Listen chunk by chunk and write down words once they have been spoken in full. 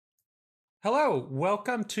Hello,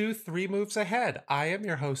 welcome to Three Moves Ahead. I am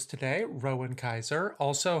your host today, Rowan Kaiser,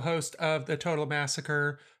 also host of the Total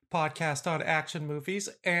Massacre podcast on action movies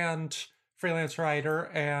and freelance writer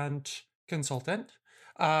and consultant.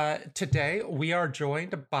 Today, we are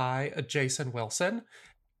joined by Jason Wilson,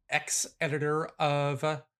 ex-editor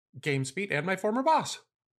of GamesBeat and my former boss.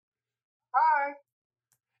 Hi.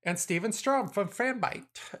 And Stephen Strom from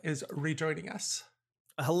Fanbyte is rejoining us.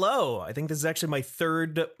 Hello. I think this is actually my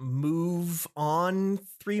third move on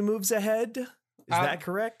Three Moves Ahead. Is that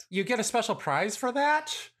correct? You get a special prize for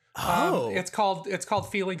that. It's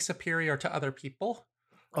called feeling superior to other people.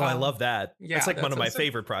 Oh, I love that. Yeah, it's like one of my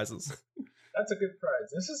favorite prizes. That's a good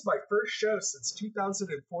prize. This is my first show since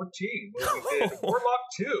 2014 where we did Warlock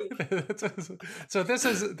 2. So this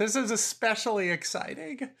is especially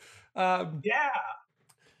exciting.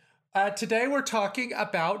 Today we're talking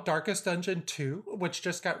about Darkest Dungeon 2, which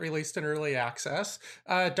just got released in early access.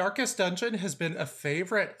 Darkest Dungeon has been a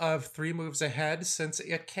favorite of Three Moves Ahead since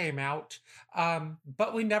it came out,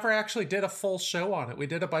 but we never actually did a full show on it. We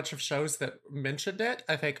did a bunch of shows that mentioned it.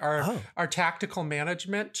 I think our tactical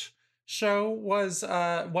management show was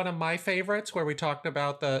one of my favorites, where we talked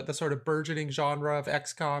about the sort of burgeoning genre of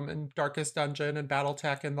XCOM and Darkest Dungeon and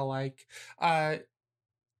BattleTech and the like.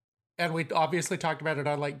 And we obviously talked about it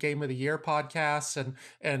on like Game of the Year podcasts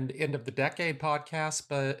and End of the Decade podcasts,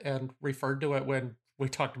 and referred to it when we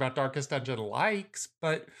talked about Darkest Dungeon likes,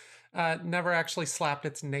 but never actually slapped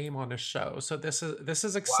its name on a show. So this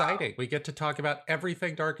is exciting. Wow. We get to talk about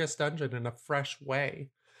everything Darkest Dungeon in a fresh way.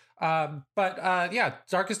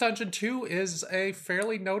 Darkest Dungeon 2 is a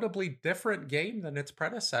fairly notably different game than its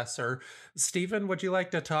predecessor. Stephen, would you like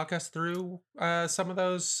to talk us through some of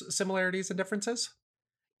those similarities and differences?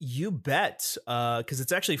 You bet, because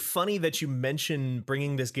it's actually funny that you mention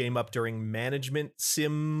bringing this game up during management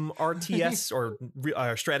sim RTS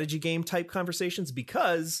or strategy game type conversations,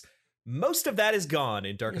 because most of that is gone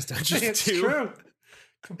in Darkest Dungeon 2. It's true.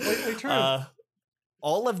 Completely true.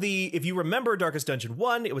 If you remember Darkest Dungeon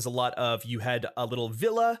 1, it was a lot of, you had a little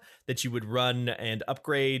villa that you would run and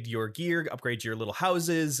upgrade your gear, upgrade your little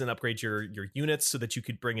houses, and upgrade your units so that you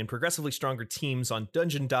could bring in progressively stronger teams on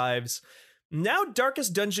dungeon dives. Now,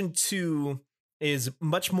 Darkest Dungeon 2 is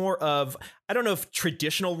much more of, I don't know if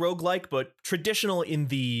traditional roguelike, but traditional in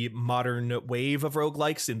the modern wave of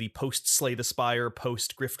roguelikes, in the post-Slay the Spire,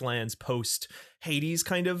 post-Griftlands, post-Hades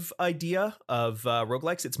kind of idea of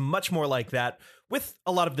roguelikes. It's much more like that, with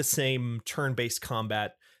a lot of the same turn-based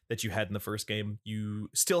combat that you had in the first game. You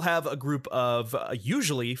still have a group of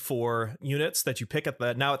usually 4 units that you pick at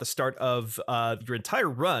the start of your entire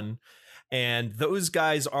run, and those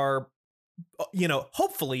guys are,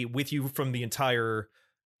 hopefully with you from the entire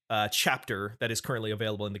chapter that is currently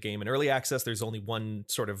available in the game. In early access, there's only one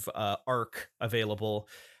sort of arc available.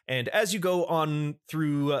 And as you go on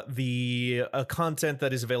through the content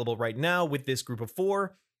that is available right now with this group of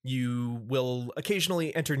 4, you will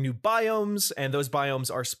occasionally enter new biomes, and those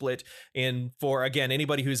biomes are split in, for, again,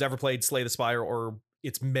 anybody who's ever played Slay the Spire or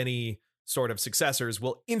its many sort of successors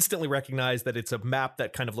will instantly recognize that it's a map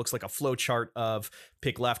that kind of looks like a flow chart of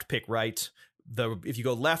pick left, pick right. If you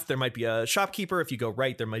go left, there might be a shopkeeper. If you go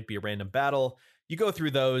right, there might be a random battle. You go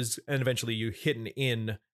through those, and eventually you hit an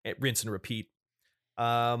inn, rinse and repeat.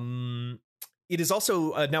 It is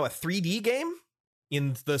also now a 3D game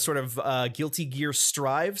in the sort of Guilty Gear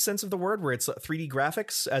Strive sense of the word, where it's 3D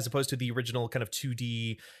graphics as opposed to the original kind of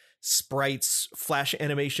 2D sprites, flash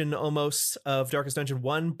animation almost of Darkest Dungeon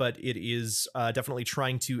 1, but it is definitely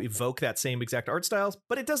trying to evoke that same exact art styles.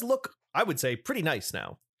 But it does look, I would say, pretty nice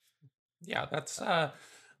now. Yeah, that's a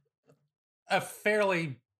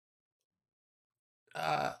fairly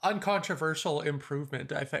uncontroversial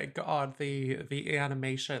improvement, I think, on the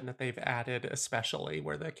animation that they've added, especially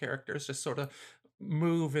where the characters just sort of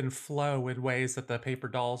move and flow in ways that the paper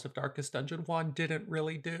dolls of Darkest Dungeon 1 didn't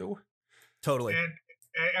really do. Totally.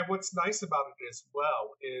 And what's nice about it as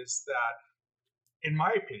well is that, in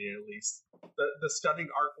my opinion at least, the stunning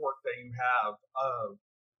artwork that you have of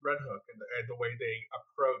Red Hook and the way they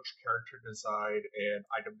approach character design and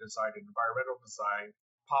item design and environmental design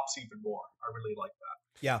pops even more. I really like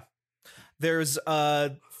that. Yeah. There's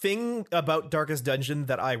a thing about Darkest Dungeon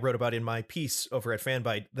that I wrote about in my piece over at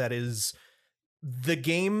Fanbyte that is, the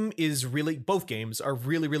game is really, both games are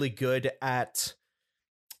really, really good at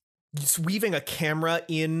just weaving a camera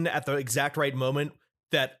in at the exact right moment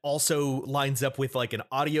that also lines up with like an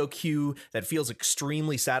audio cue that feels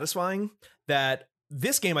extremely satisfying. That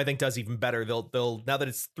this game, I think, does even better. They'll now that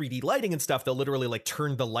it's 3D lighting and stuff, they'll literally like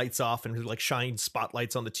turn the lights off and like shine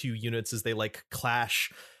spotlights on the 2 units as they like clash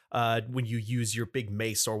when you use your big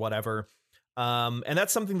mace or whatever. And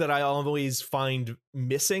that's something that I always find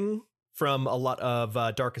missing from a lot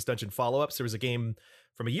of Darkest Dungeon follow-ups. There was a game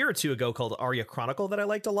from a year or two ago called Aria Chronicle that I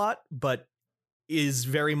liked a lot, but is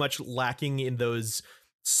very much lacking in those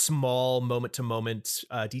small moment-to-moment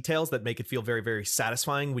details that make it feel very, very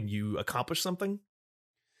satisfying when you accomplish something.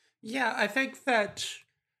 Yeah, I think that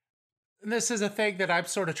this is a thing that I'm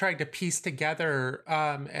sort of trying to piece together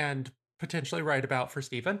and potentially write about for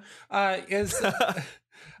Stephen, is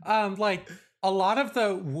like a lot of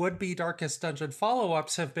the would-be Darkest Dungeon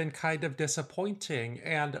follow-ups have been kind of disappointing,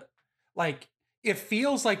 and like it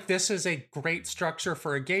feels like this is a great structure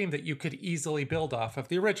for a game that you could easily build off of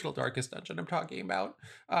the original Darkest Dungeon I'm talking about.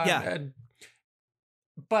 Yeah.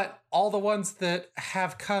 But all the ones that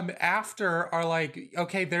have come after are like,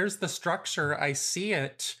 okay, there's the structure, I see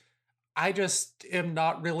it, I just am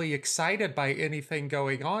not really excited by anything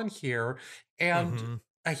going on here. And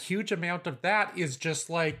a huge amount of that is just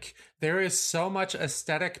like, there is so much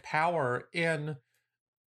aesthetic power in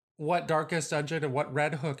what Darkest Dungeon and what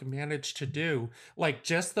Red Hook managed to do. Like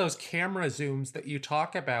just those camera zooms that you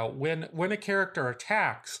talk about when a character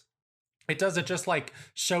attacks, it doesn't just like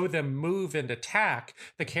show them move and attack.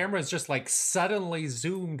 The camera is just like suddenly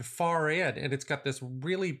zoomed far in, and it's got this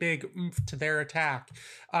really big oomph to their attack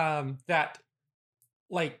that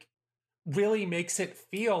like really makes it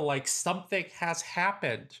feel like something has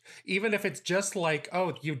happened. Even if it's just like,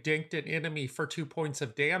 oh, you dinked an enemy for 2 points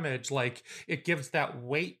of damage, like it gives that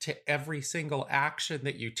weight to every single action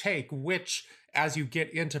that you take, which as you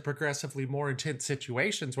get into progressively more intense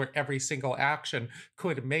situations where every single action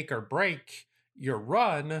could make or break your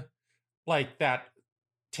run, like that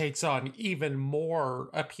takes on even more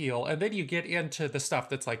appeal. And then you get into the stuff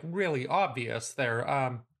that's like really obvious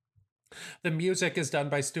there. The music is done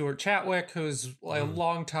by Stuart Chatwick, who's a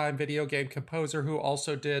longtime video game composer who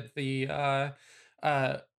also did the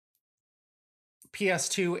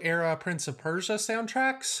PS2 era Prince of Persia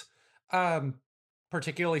soundtracks.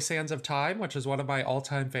 Particularly Sands of Time, which is one of my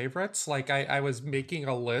all-time favorites. Like I was making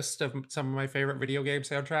a list of some of my favorite video game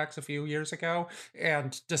soundtracks a few years ago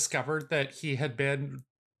and discovered that he had been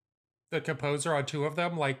the composer on 2 of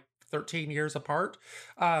them, like 13 years apart.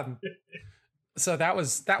 So that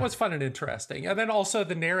was fun and interesting. And then also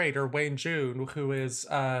the narrator, Wayne June, who is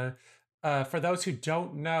for those who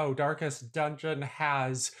don't know, Darkest Dungeon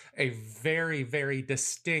has a very, very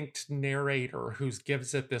distinct narrator who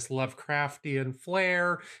gives it this Lovecraftian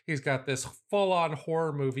flair. He's got this full-on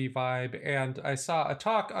horror movie vibe. And I saw a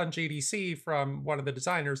talk on GDC from one of the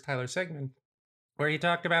designers, Tyler Sigmund, where he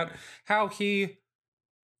talked about how he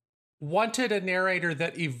wanted a narrator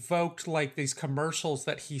that evoked like these commercials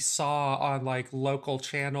that he saw on like local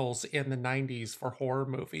channels in the 90s for horror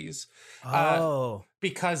movies.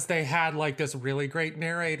 Because they had like this really great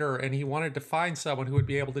narrator, and he wanted to find someone who would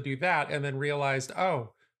be able to do that, and then realized,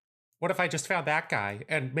 oh, what if I just found that guy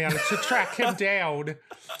and managed to track him down?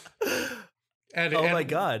 And my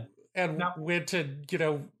God. And went to,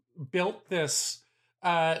 built this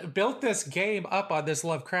game up on this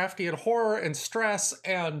Lovecraftian horror and stress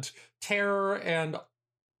and terror, and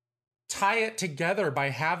tie it together by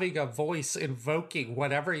having a voice invoking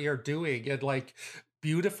whatever you're doing in like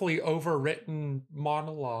beautifully overwritten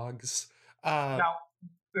monologues. Now,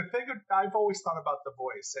 the thing I've always thought about the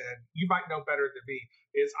voice, and you might know better than me,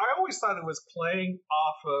 is I always thought it was playing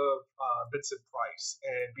off of Vincent Price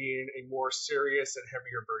and being a more serious and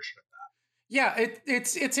heavier version of that. Yeah,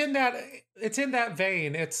 it's in that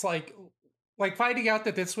vein. It's like finding out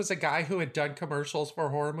that this was a guy who had done commercials for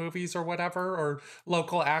horror movies or whatever, or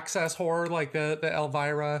local access horror, like the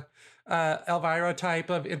Elvira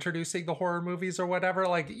type of introducing the horror movies or whatever.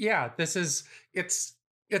 Like, yeah, it's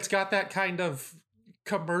got that kind of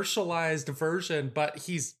commercialized version, but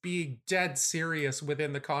he's being dead serious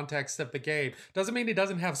within the context of the game. Doesn't mean he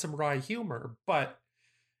doesn't have some wry humor, but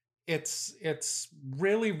it's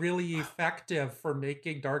really, really effective for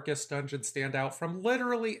making Darkest Dungeon stand out from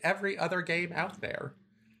literally every other game out there.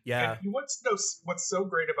 Yeah. And what's so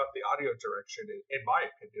great about the audio direction, in my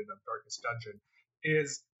opinion, of Darkest Dungeon,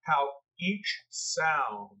 is how each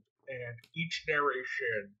sound and each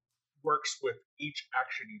narration works with each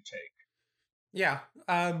action you take. Yeah.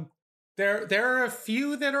 There are a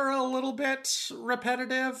few that are a little bit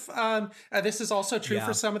repetitive. This is also true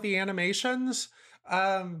for some of the animations.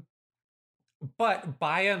 But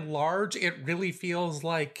by and large, it really feels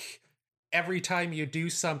like every time you do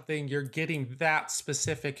something, you're getting that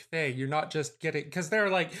specific thing. You're not just getting, because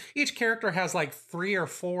they're like, each character has like 3 or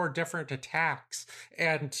 4 different attacks,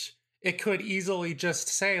 and it could easily just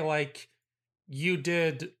say like, you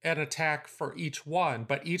did an attack for each one,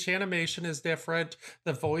 but each animation is different.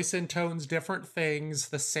 The voice intones different things.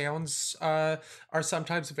 The sounds are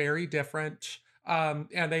sometimes very different.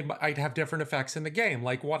 And they might have different effects in the game.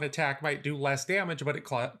 Like one attack might do less damage, but it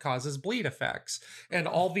causes bleed effects. And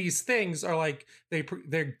all these things are like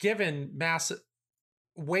they're given massive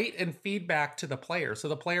weight and feedback to the player, so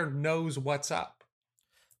the player knows what's up.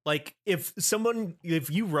 Like if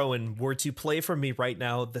you, Rowan, were to play for me right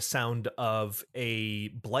now the sound of a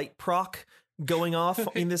blight proc going off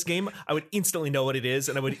in this game, I would instantly know what it is,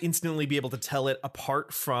 and I would instantly be able to tell it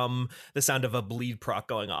apart from the sound of a bleed proc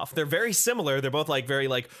going off. They're very similar. They're both like very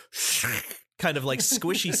like kind of like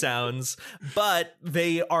squishy sounds, but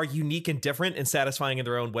they are unique and different and satisfying in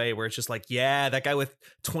their own way, where it's just like, yeah, that guy with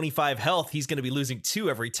 25 health, he's going to be losing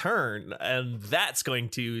 2 every turn, and that's going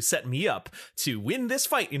to set me up to win this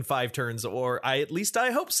fight in 5 turns, or at least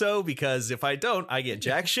I hope so, because if I don't, I get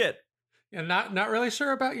jack shit. Yeah, not really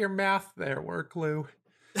sure about your math there, Work Lou.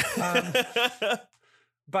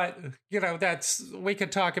 But, we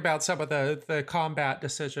could talk about some of the combat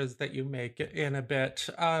decisions that you make in a bit.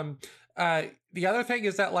 The other thing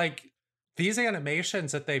is that, like, these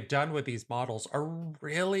animations that they've done with these models are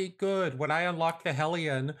really good. When I unlocked the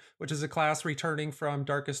Hellion, which is a class returning from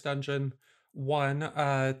Darkest Dungeon 1,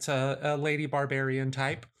 it's a lady barbarian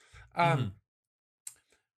type. And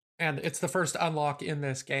it's the first unlock in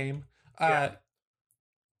this game.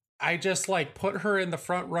 I just like put her in the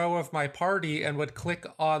front row of my party and would click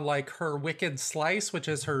on like her Wicked Slice, which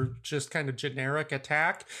is her just kind of generic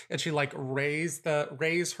attack, and she like raise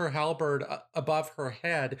her halberd above her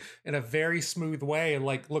head in a very smooth way and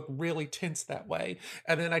like look really tense that way.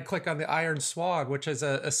 And then I'd click on the Iron Swan, which is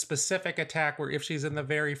a specific attack where if she's in the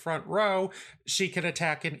very front row, she can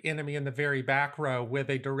attack an enemy in the very back row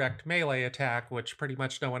with a direct melee attack, which pretty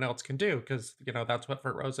much no one else can do because that's what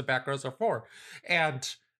front rows and back rows are for. And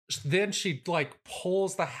then she like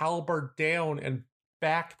pulls the halberd down and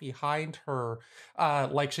back behind her,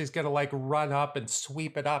 like she's gonna like run up and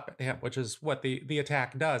sweep it up at him, which is what the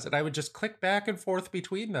attack does. And I would just click back and forth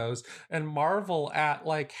between those and marvel at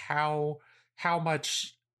like how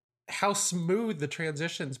smooth the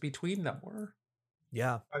transitions between them were.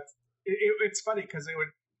 Yeah, it's funny because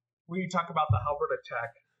when you talk about the halberd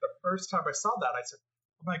attack, the first time I saw that, I said,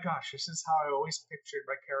 oh my gosh, this is how I always pictured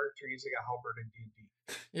my character using a halberd in D&D.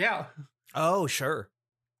 Yeah. Oh, sure.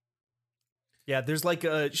 Yeah, there's like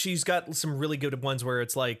she's got some really good ones where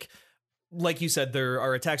it's like you said, there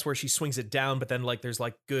are attacks where she swings it down, but then like there's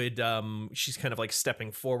like good she's kind of like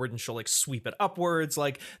stepping forward and she'll like sweep it upwards.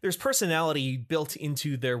 Like there's personality built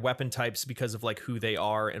into their weapon types because of like who they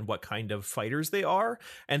are and what kind of fighters they are.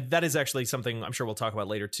 And that is actually something I'm sure we'll talk about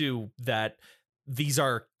later too, that these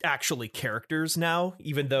are actually characters now,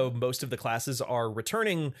 even though most of the classes are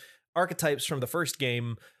returning archetypes from the first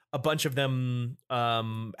game. A bunch of them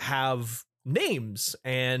have names,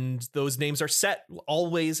 and those names are set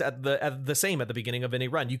always at the same at the beginning of any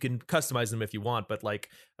run. You can customize them if you want, but like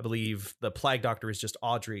I believe the Plague Doctor is just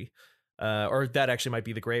Audrey, or that actually might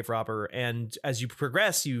be the Grave Robber. And as you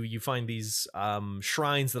progress, you find these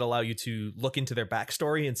shrines that allow you to look into their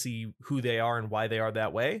backstory and see who they are and why they are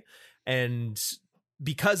that way. And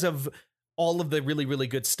because of all of the really, really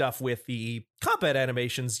good stuff with the combat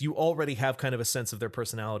animations, you already have kind of a sense of their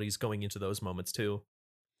personalities going into those moments too.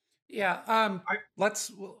 Yeah. I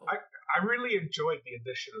really enjoyed the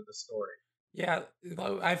addition of the story. Yeah,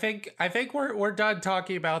 I think we're done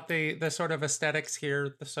talking about the sort of aesthetics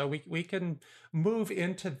here, so we can move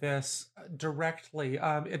into this directly.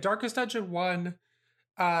 In Darkest Dungeon 1,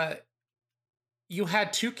 you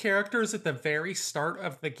had 2 characters at the very start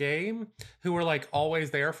of the game who were like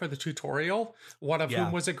always there for the tutorial. One of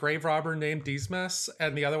whom was a grave robber named Dismas,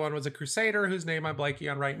 and the other one was a crusader whose name I'm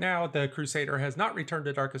blanking on right now. The crusader has not returned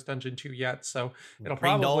to Darkest Dungeon 2 yet, so it'll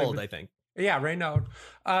probably Reynold, I think. Yeah, Reynold.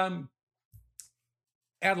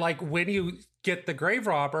 And like when you get the grave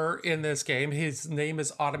robber in this game, his name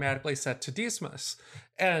is automatically set to Dismas.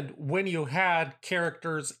 And when you had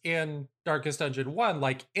characters in Darkest Dungeon 1,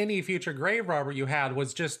 like any future grave robber you had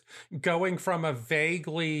was just going from a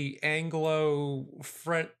vaguely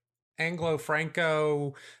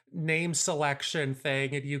Anglo-Franco name selection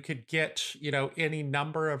thing, and you could get, any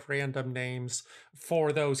number of random names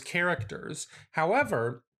for those characters.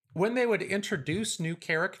 However, when they would introduce new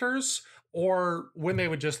characters, or when they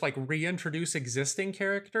would just like reintroduce existing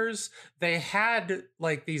characters, they had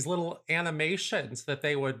like these little animations that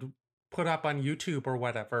they would put up on YouTube or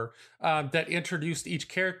whatever, that introduced each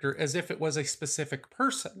character as if it was a specific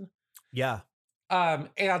person. Yeah.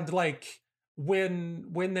 And like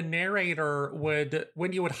when the narrator would,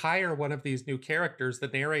 when you would hire one of these new characters, the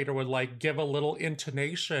narrator would like give a little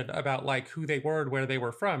intonation about like who they were and where they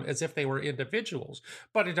were from, as if they were individuals.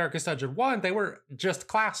 But in Darkest Dungeon 1, they were just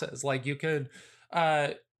classes. Like you could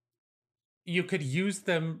use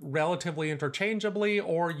them relatively interchangeably,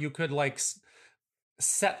 or you could like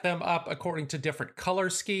set them up according to different color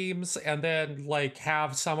schemes, and then like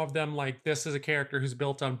have some of them like, this is a character who's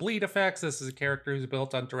built on bleed effects, this is a character who's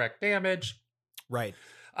built on direct damage. Right.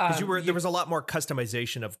 Because there was a lot more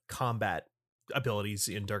customization of combat abilities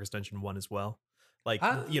in Darkest Dungeon 1 as well. Like,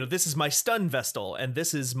 this is my stun Vestal, and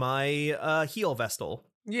this is my heal Vestal.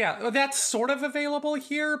 Yeah, that's sort of available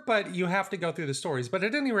here, but you have to go through the stories. But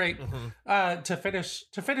at any rate, to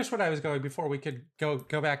finish what I was going before we could go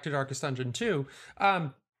back to Darkest Dungeon 2,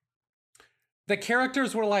 the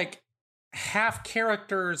characters were like half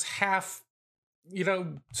characters, half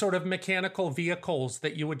sort of mechanical vehicles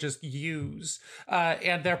that you would just use,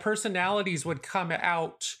 and their personalities would come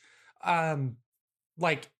out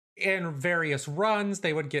like in various runs.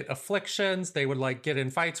 They would get afflictions, they would like get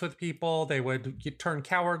in fights with people, they would turn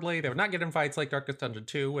cowardly, they would not get in fights like Darkest Dungeon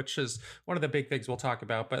 2, which is one of the big things we'll talk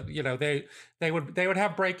about. But they would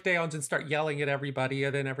have breakdowns and start yelling at everybody,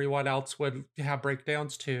 and then everyone else would have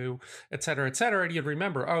breakdowns too, etc., etc. And you'd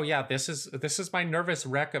remember, oh yeah, this is my nervous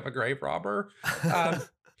wreck of a grave robber.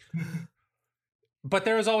 But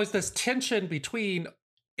there is always this tension between,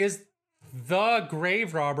 is the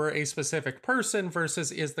grave robber a specific person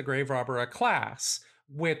versus is the grave robber a class,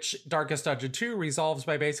 which Darkest Dungeon 2 resolves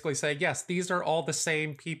by basically saying, yes, these are all the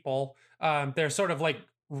same people. They're sort of like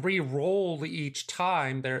re-rolled each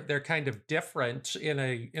time. They're kind of different in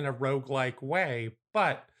a roguelike way,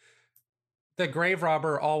 but the grave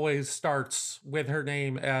robber always starts with her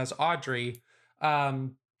name as Audrey.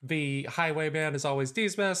 The highwayman is always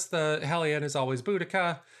Dismas, the hellion is always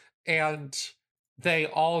Boudica, and they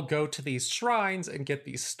all go to these shrines and get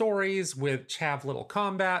these stories which have little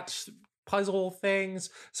combat puzzle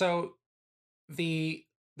things. So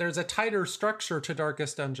there's a tighter structure to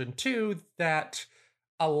Darkest Dungeon 2 that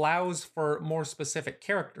allows for more specific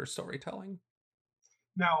character storytelling.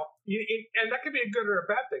 Now, and that could be a good or a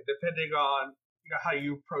bad thing, depending on how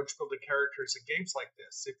you approach building characters in games like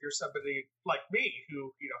this. If you're somebody like me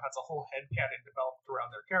who has a whole headcanon developed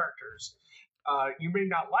around their characters, you may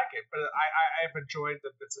not like it, but I've enjoyed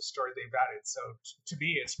the bits of story they've added. So to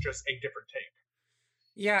me, it's just a different take.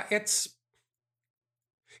 Yeah, it's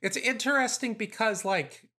interesting because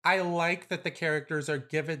like I like that the characters are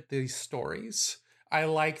given these stories. I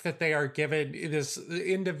like that they are given this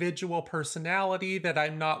individual personality, that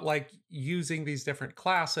I'm not like using these different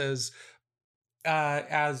classes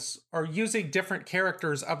or using different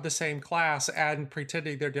characters of the same class and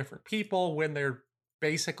pretending they're different people when they're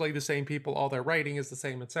basically the same people, all their writing is the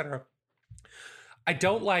same, etc. I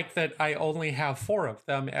don't like that I only have 4 of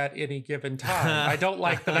them at any given time. I don't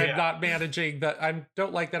like that I'm not managing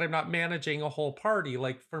don't like that I'm not managing a whole party.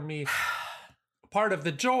 Like for me, part of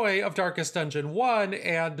the joy of Darkest Dungeon 1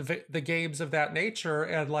 and the games of that nature,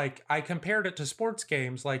 and like I compared it to sports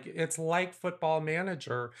games, like it's like Football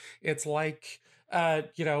Manager. It's like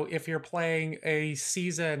if you're playing a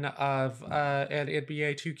season of an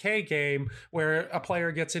NBA 2K game where a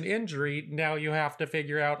player gets an injury, now you have to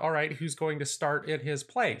figure out, all right, who's going to start in his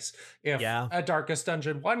place. If a Darkest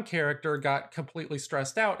Dungeon 1 character got completely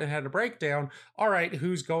stressed out and had a breakdown, all right,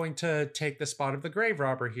 who's going to take the spot of the grave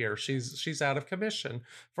robber here? She's out of commission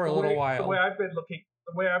for a little while. The way I've been looking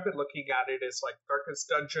at it is like Darkest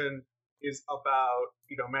Dungeon is about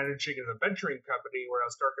managing an adventuring company,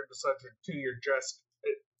 whereas Darkest Dungeon 2 you're just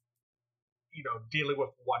dealing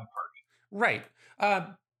with one party. Right.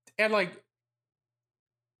 And like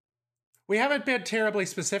we haven't been terribly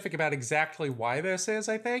specific about exactly why this is,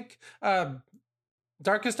 I think.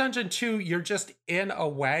 Darkest Dungeon 2, you're just in a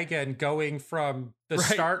wagon going from the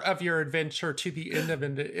start of your adventure to the end of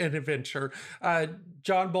an adventure.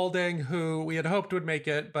 John Bolding, who we had hoped would make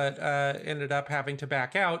it, but ended up having to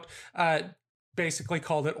back out, basically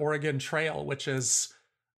called it Oregon Trail, which is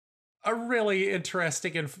a really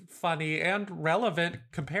interesting and funny and relevant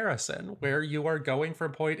comparison, where you are going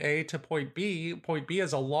from point A to point B. Point B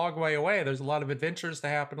is a long way away. There's a lot of adventures to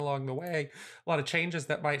happen along the way, a lot of changes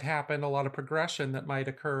that might happen, a lot of progression that might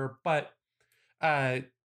occur, but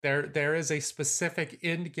there is a specific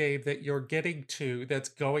end game that you're getting to that's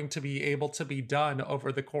going to be able to be done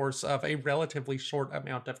over the course of a relatively short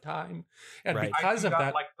amount of time. And because of that, I do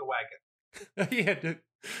not like the wagon.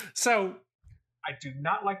 So I do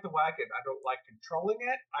not like the wagon. I don't like controlling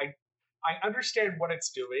it. I understand what it's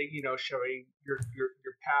doing, showing your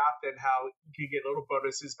path and how you can get little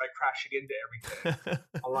bonuses by crashing into everything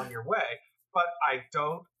along your way. but I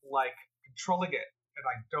don't like controlling it, and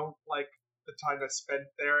I don't like the time that's spent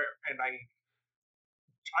there, and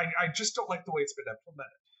I just don't like the way it's been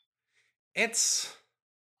implemented. It's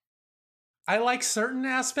I like certain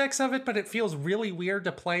aspects of it, but it feels really weird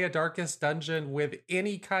to play a Darkest Dungeon with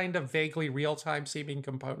any kind of vaguely real-time seeming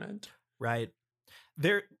component. Right.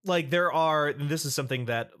 There are, this is something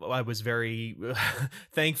that I was very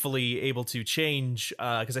thankfully able to change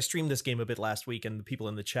because I streamed this game a bit last week, and the people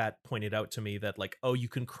in the chat pointed out to me that like, oh, you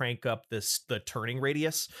can crank up the turning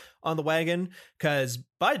radius on the wagon, because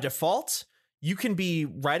by default you can be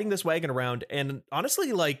riding this wagon around and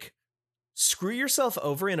honestly like screw yourself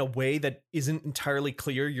over in a way that isn't entirely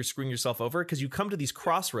clear you're screwing yourself over, because you come to these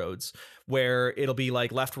crossroads where it'll be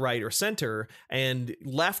like left, right, or center, and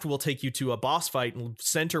left will take you to a boss fight and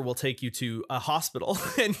center will take you to a hospital.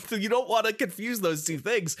 And so you don't want to confuse those two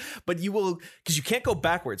things, but you will, because you can't go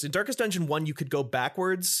backwards. In Darkest Dungeon 1 you could go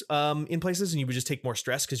backwards in places, and you would just take more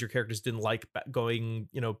stress because your characters didn't like going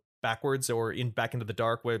backwards or back into the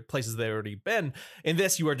dark where places they already been. In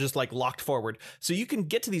this, you are just like locked forward. So you can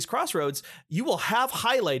get to these crossroads. You will have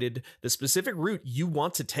highlighted the specific route you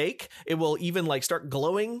want to take. It will even like start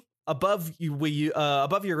glowing above you,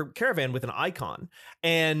 above your caravan with an icon.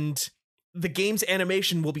 And the game's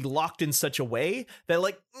animation will be locked in such a way that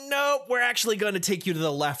like, no, we're actually going to take you to the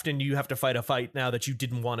left and you have to fight a fight now that you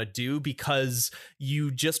didn't want to do because you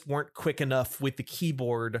just weren't quick enough with the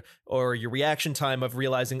keyboard, or your reaction time of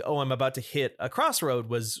realizing, oh, I'm about to hit a crossroad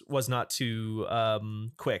was not too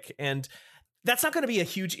quick. And that's not going to be a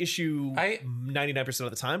huge issue 99% of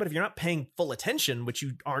the time, but if you're not paying full attention, which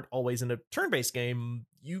you aren't always in a turn-based game,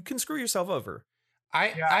 you can screw yourself over.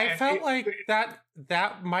 I felt like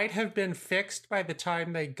that might have been fixed by the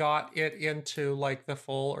time they got it into like the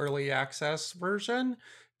full early access version,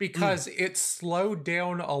 because it slowed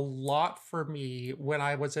down a lot for me when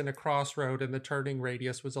I was in a crossroad and the turning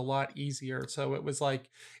radius was a lot easier. So it was like,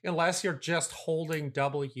 unless you're just holding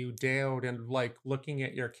W down and like looking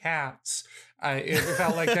at your cats, it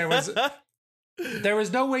felt like there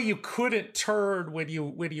was no way you couldn't turn when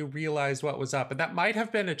you realized what was up. And that might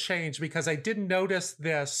have been a change, because I didn't notice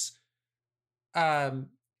this.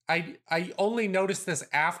 I only noticed this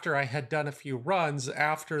after I had done a few runs,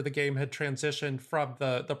 after the game had transitioned from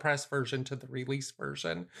the press version to the release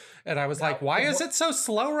version. And I was like, why is it so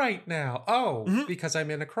slow right now? Oh, because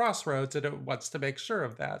I'm in a crossroads and it wants to make sure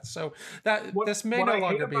of that. So this may no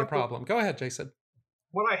longer be a problem. Go ahead, Jason.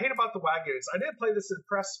 What I hate about the wagon is I didn't play this in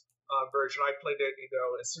press version. I played it,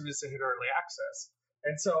 as soon as it hit early access,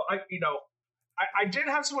 and so I didn't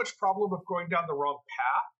have so much problem of going down the wrong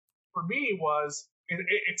path. For me,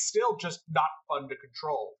 it's still just not fun to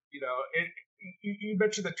control. You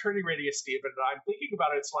mentioned the turning radius, Stephen, and I'm thinking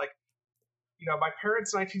about it. It's like, my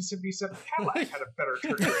parents' 1977 Cadillac had a better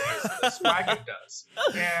turning radius than this wagon does,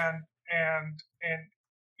 and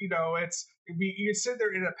it's you sit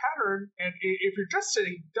there in a pattern, and if you're just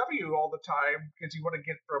sitting W all the time because you want to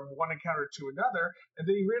get from one encounter to another, and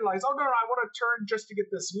then you realize, oh no, I want to turn just to get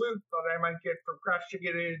this loot that I might get from crashing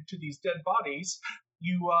it into these dead bodies,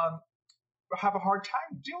 you have a hard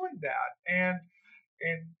time doing that, and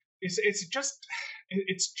it's just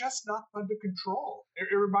not fun to control. It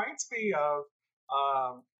reminds me of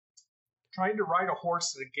trying to ride a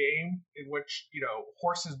horse in a game in which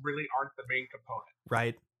horses really aren't the main component.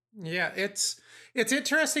 Right. Yeah, it's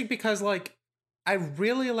interesting because like I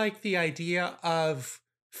really like the idea of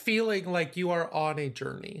feeling like you are on a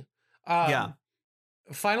journey.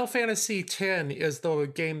 Final Fantasy X is the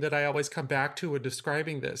game that I always come back to in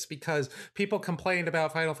describing this, because people complained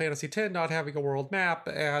about Final Fantasy X not having a world map,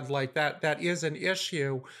 and like that is an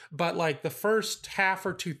issue. But like the first half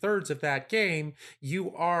or 2/3 of that game,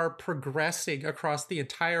 you are progressing across the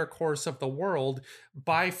entire course of the world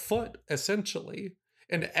by foot, essentially.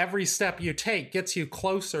 And every step you take gets you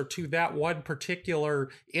closer to that one particular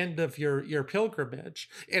end of your pilgrimage.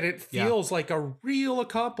 And it feels like a real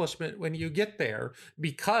accomplishment when you get there,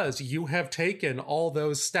 because you have taken all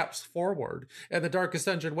those steps forward. And the Darkest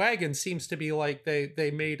Dungeon wagon seems to be like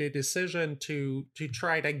they made a decision to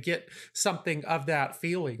try to get something of that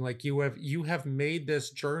feeling. Like you have made this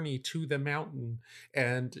journey to the mountain.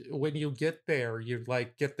 And when you get there, you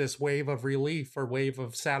like get this wave of relief or wave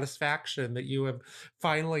of satisfaction that you have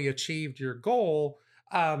finally achieved your goal.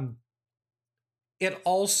 It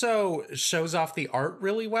also shows off the art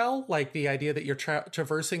really well, like the idea that you're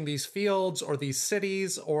traversing these fields or these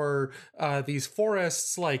cities or these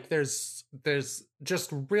forests. Like there's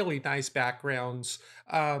just really nice backgrounds.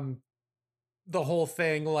 The whole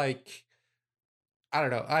thing, like, I don't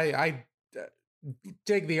know, I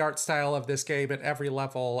dig the art style of this game at every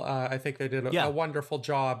level. I think they did a wonderful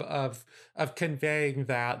job of conveying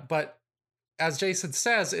that. But as Jason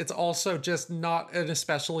says, it's also just not an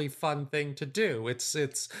especially fun thing to do. It's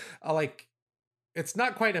like, it's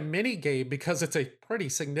not quite a mini game because it's a pretty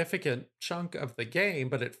significant chunk of the game,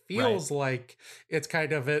 but it feels like it's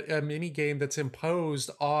kind of a mini game that's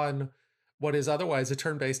imposed on what is otherwise a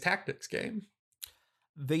turn-based tactics game.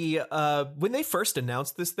 The when they first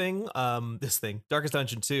announced this thing, Darkest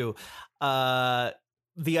Dungeon 2, the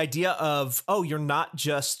idea of, oh, you're not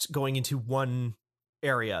just going into one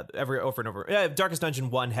area over and over. Yeah, Darkest Dungeon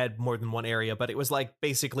 1 had more than one area, but it was like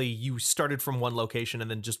basically you started from one location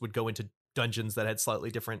and then just would go into dungeons that had slightly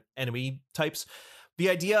different enemy types. The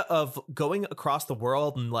idea of going across the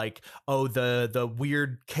world and like, oh, the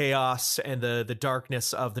weird chaos and the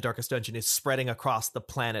darkness of the Darkest Dungeon is spreading across the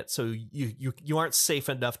planet, so you aren't safe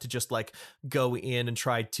enough to just like go in and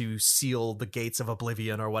try to seal the gates of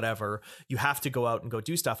oblivion or whatever. You have to go out and go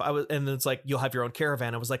do stuff. And it's like, you'll have your own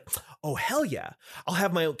caravan. I was like, oh hell yeah, I'll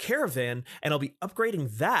have my own caravan and I'll be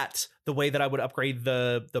upgrading that the way that I would upgrade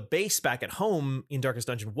the base back at home in Darkest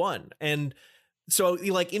Dungeon 1. And so,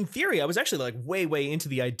 like, in theory, I was actually like way into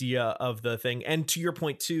the idea of the thing. And to your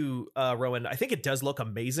point too, Rowan, I think it does look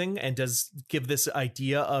amazing and does give this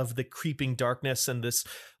idea of the creeping darkness and this,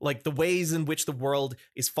 like, the ways in which the world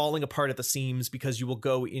is falling apart at the seams, because you will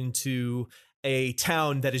go into a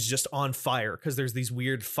town that is just on fire because there's these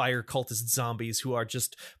weird fire cultist zombies who are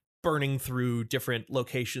just burning through different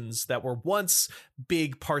locations that were once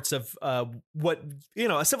big parts of what, you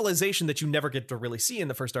know, a civilization that you never get to really see in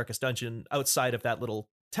the first Darkest Dungeon outside of that little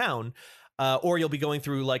town. Or you'll be going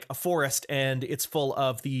through like a forest and it's full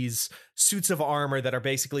of these suits of armor that are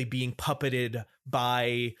basically being puppeted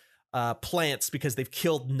by plants because they've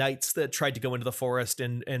killed knights that tried to go into the forest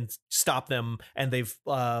and stop them, and they've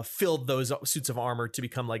filled those suits of armor to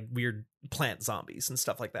become like weird plant zombies and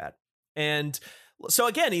stuff like that. And so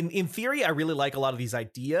again, in theory, I really like a lot of these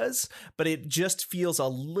ideas, but it just feels a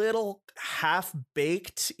little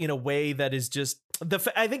half-baked in a way that is just...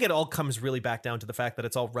 I think it all comes really back down to the fact that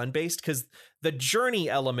it's all run-based, because the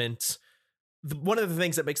journey element... One of the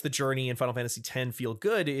things that makes the journey in Final Fantasy X feel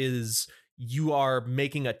good is you are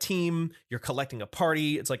making a team, you're collecting a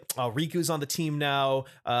party. It's like, oh, Riku's on the team now.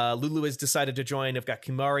 Lulu has decided to join. I've got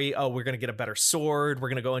Kimari. Oh, we're going to get a better sword. We're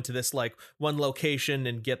going to go into this like one location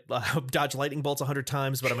and get dodge lightning bolts 100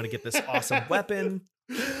 times, but I'm going to get this awesome weapon.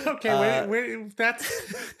 Okay, wait.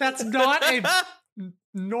 That's not a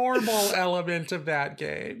normal element of that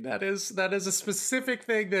game. That is a specific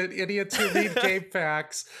thing that idiots who read game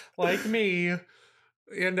facts like me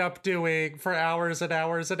end up doing for hours and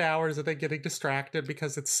hours and hours, and then getting distracted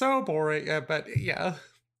because it's so boring. But yeah,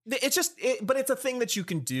 it's just but it's a thing that you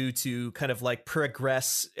can do to kind of like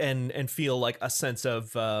progress and feel like a sense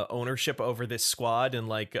of ownership over this squad and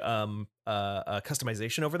like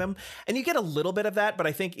customization over them. And you get a little bit of that, but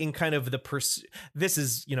I think in kind of the this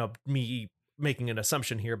is, you know, me making an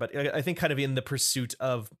assumption here, but I think kind of in the pursuit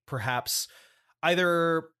of perhaps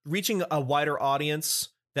either reaching a wider audience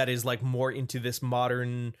that is like more into this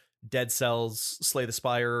modern Dead Cells, Slay the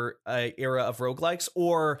Spire era of roguelikes,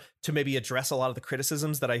 or to maybe address a lot of the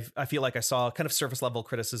criticisms that I feel like I saw, kind of surface level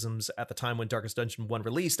criticisms at the time when Darkest Dungeon 1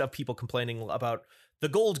 released, of people complaining about the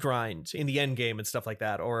gold grind in the end game and stuff like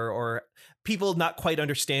that, or people not quite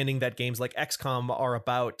understanding that games like XCOM are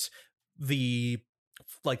about the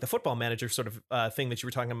football manager sort of thing that you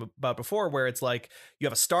were talking about before, where it's like you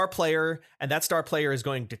have a star player and that star player is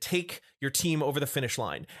going to take your team over the finish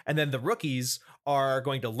line, and then the rookies are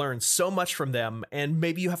going to learn so much from them, and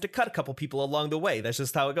maybe you have to cut a couple people along the way. That's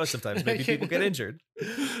just how it goes sometimes. Maybe people get injured.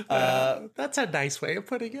 That's a nice way of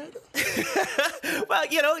putting it. Well,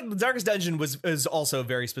 you know, Darkest Dungeon was also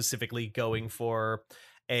very specifically going for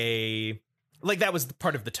a... like that was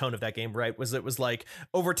part of the tone of that game, right? It was like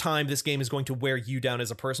over time, this game is going to wear you down as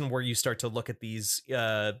a person, where you start to look at these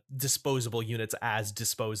disposable units as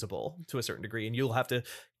disposable to a certain degree. And you'll have to,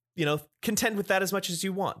 you know, contend with that as much as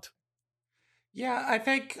you want. Yeah, I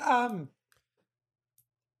think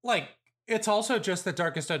like it's also just that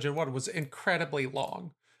Darkest Dungeon 1 was incredibly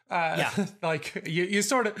long. Like you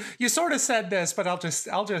sort of said this, but I'll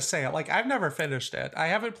just say it. Like, I've never finished it. I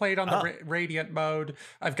haven't played on the Radiant mode.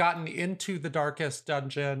 I've gotten into the Darkest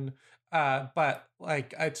Dungeon, but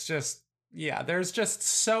like it's just, yeah, there's just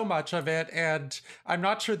so much of it, and I'm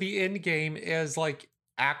not sure the end game is like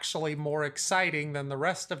actually more exciting than the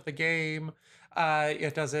rest of the game.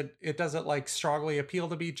 It doesn't like strongly appeal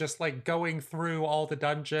to me. Just like going through all the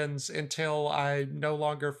dungeons until I no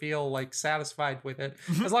longer feel like satisfied with it.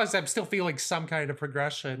 Mm-hmm. As long as I'm still feeling some kind of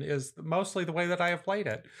progression is mostly the way that I have played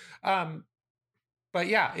it. But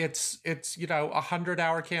yeah, it's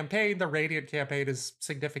 100-hour campaign. The Radiant campaign is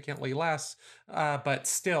significantly less, but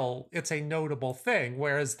still, it's a notable thing.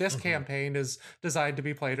 Whereas this campaign is designed to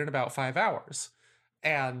be played in about 5 hours,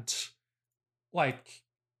 and like,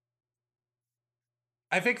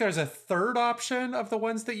 I think there's a third option of the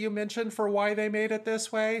ones that you mentioned for why they made it this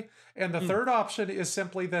way, and the third option is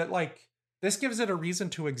simply that like this gives it a reason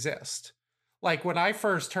to exist. Like when I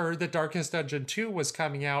first heard that Darkest Dungeon 2 was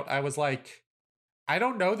coming out, I was like, I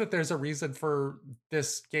don't know that there's a reason for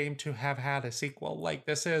this game to have had a sequel. Like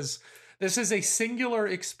this is a singular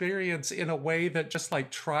experience in a way that just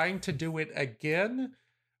like trying to do it again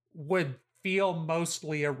would feel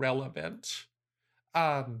mostly irrelevant.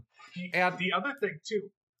 And the other thing too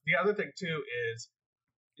is,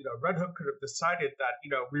 Red Hook could have decided that,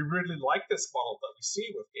 we really like this model that we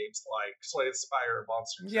see with games like Slay the Spire,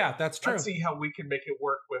 Monsters. Yeah, that's true. Let's see how we can make it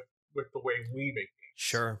work with the way we make games.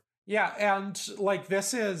 Sure. Yeah, and like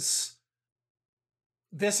this is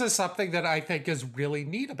something that I think is really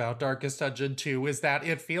neat about Darkest Dungeon 2, is that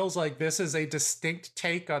it feels like this is a distinct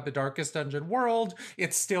take on the Darkest Dungeon world.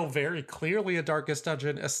 It's still very clearly a Darkest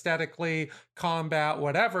Dungeon aesthetically, combat,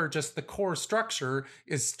 whatever, just the core structure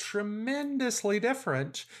is tremendously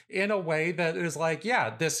different in a way that is like,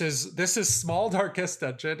 yeah, this is small Darkest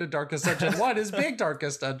Dungeon, and Darkest Dungeon 1 is big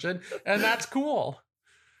Darkest Dungeon, and that's cool.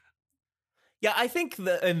 Yeah, I think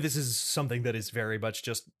that, and this is something that is very much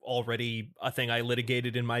just already a thing I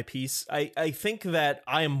litigated in my piece. I think that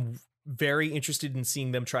I am very interested in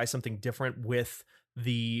seeing them try something different with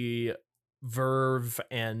the verve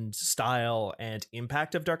and style and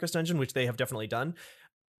impact of Darkest Dungeon, which they have definitely done.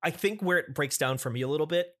 I think where it breaks down for me a little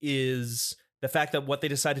bit is the fact that what they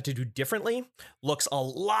decided to do differently looks a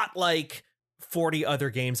lot like 40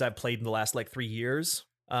 other games I've played in the last like 3 years.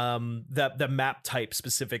 The map type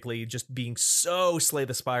specifically just being so Slay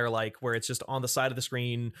the Spire like, where it's just on the side of the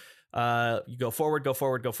screen. You go forward,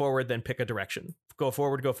 then pick a direction. Go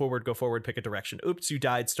forward, pick a direction. Oops, you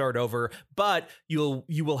died, start over. But you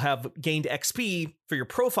will have gained XP for your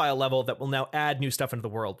profile level that will now add new stuff into the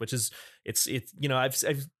world, which is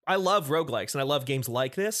I love roguelikes and I love games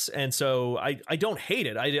like this, and so I don't hate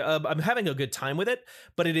it. I'm having a good time with it,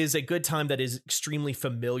 but it is a good time that is extremely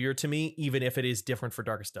familiar to me, even if it is different for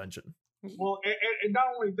Darkest Dungeon. Well, and not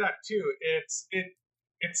only that too, it's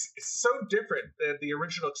so different than the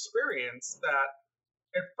original experience that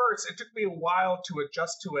at first it took me a while to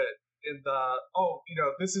adjust to it in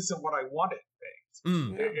this isn't what I wanted things.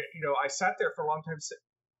 I sat there for a long time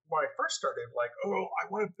when I first started, like,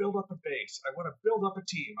 I want to build up a base, I want to build up a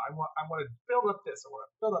team, I want to build up this, I want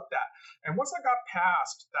to build up that. And once I got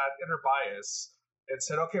past that inner bias and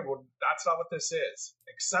said, okay, well, that's not what this is,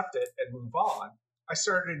 accept it and move on, I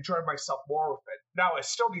started enjoying myself more with it. Now I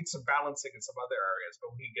still need some balancing in some other areas,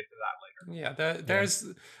 but we can get to that later. Yeah,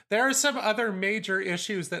 there are some other major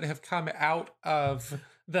issues that have come out of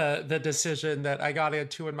the decision that I got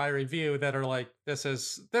into in my review that are like, this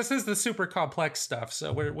is the super complex stuff.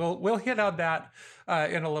 So we'll hit on that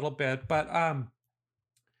in a little bit, but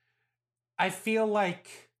I feel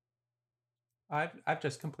like I've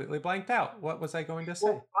just completely blanked out. What was I going to say?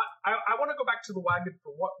 Well, I want to go back to the wagon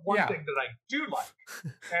for one thing that I do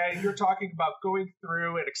like. And you're talking about going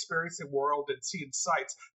through and experiencing the world and seeing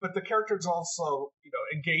sights, but the characters also,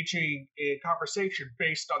 engaging in conversation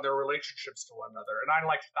based on their relationships to one another. And I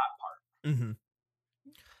liked that part. Mm-hmm.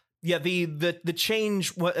 Yeah, the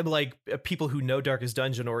change, like people who know Darkest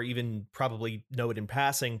Dungeon or even probably know it in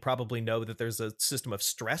passing probably know that there's a system of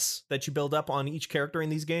stress that you build up on each character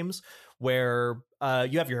in these games, where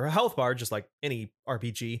you have your health bar, just like any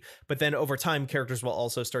RPG, but then over time, characters will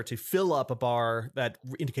also start to fill up a bar that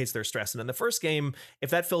indicates their stress. And in the first game,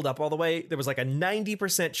 if that filled up all the way, there was like a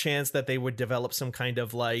 90% chance that they would develop some kind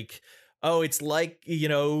of like, oh, it's like,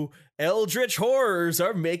 eldritch horrors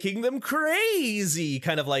are making them crazy,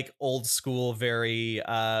 kind of like old school, very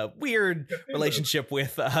weird relationship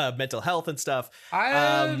with mental health and stuff.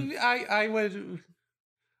 I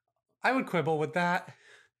would quibble with that.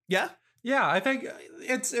 Yeah, I think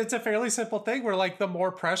it's a fairly simple thing where like the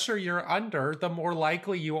more pressure you're under, the more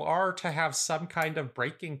likely you are to have some kind of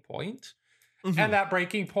breaking point. Mm-hmm. And that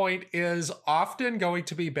breaking point is often going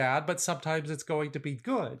to be bad, but sometimes it's going to be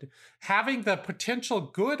good. Having the potential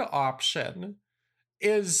good option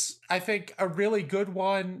is, I think, a really good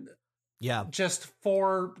one. Yeah. Just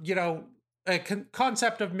for, a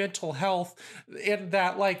concept of mental health, in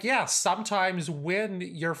that, like, yeah, sometimes when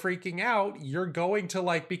you're freaking out, you're going to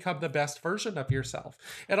like become the best version of yourself.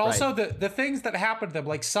 And also the things that happen to them,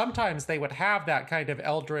 like sometimes they would have that kind of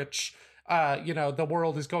eldritch the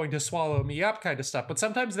world is going to swallow me up kind of stuff. But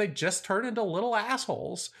sometimes they just turn into little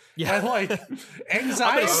assholes. Yeah. And like I'm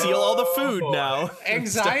anxiety, gonna steal all the food now.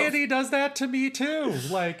 anxiety does that to me too.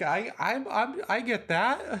 Like I get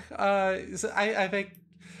that. I think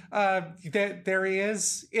that there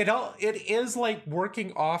is it is like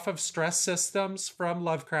working off of stress systems from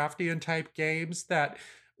Lovecraftian type games that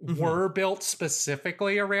were built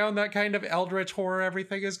specifically around that kind of eldritch horror,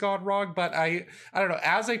 everything has gone wrong. But I don't know,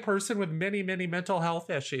 as a person with many mental health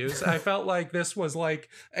issues, I felt like this was like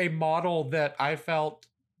a model that I felt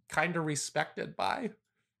kind of respected by.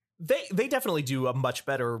 They definitely do a much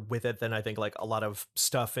better with it than I think like a lot of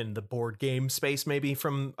stuff in the board game space, maybe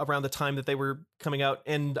from around the time that they were coming out.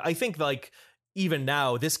 And I think like even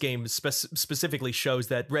now, this game specifically shows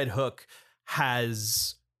that Red Hook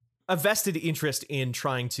has a vested interest in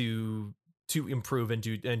trying to improve and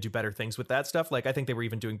do better things with that stuff. Like I think they were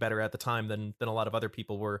even doing better at the time than a lot of other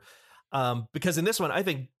people were. Because in this one, I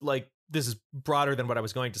think like this is broader than what I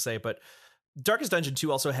was going to say, but Darkest Dungeon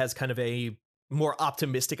 2 also has kind of a more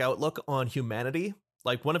optimistic outlook on humanity.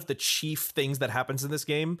 Like one of the chief things that happens in this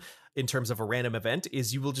game in terms of a random event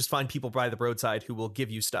is you will just find people by the roadside who will give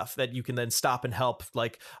you stuff that you can then stop and help.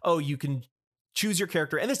 Like, oh, you can choose your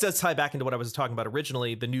character. And this does tie back into what I was talking about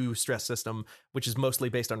originally, the new stress system, which is mostly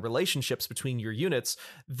based on relationships between your units.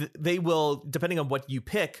 They will, depending on what you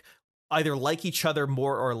pick, either like each other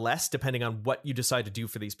more or less, depending on what you decide to do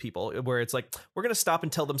for these people, where it's like, we're going to stop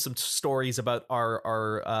and tell them some stories about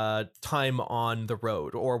our time on the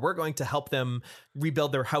road, or we're going to help them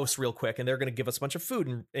rebuild their house real quick, and they're going to give us a bunch of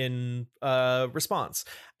food in response.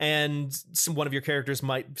 And one of your characters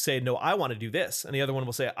might say, no, I want to do this. And the other one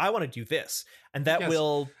will say, I want to do this. And that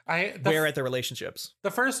will wear at the relationships.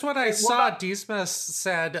 The first one I saw, Dismas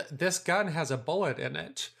said, this gun has a bullet in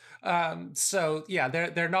it. So yeah,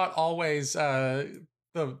 they're not always the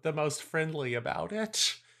most friendly about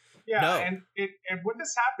it. Yeah, no. and when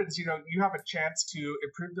this happens, you have a chance to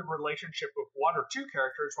improve the relationship with one or two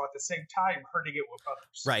characters while at the same time hurting it with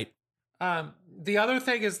others. Right. The other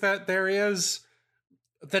thing is that there is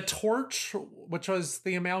the torch, which was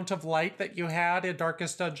the amount of light that you had in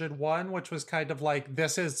Darkest Dungeon 1, which was kind of like,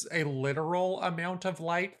 this is a literal amount of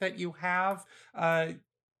light that you have.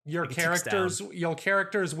 Your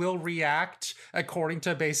characters will react according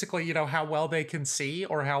to basically, how well they can see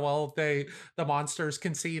or how well the monsters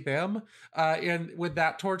can see them. And with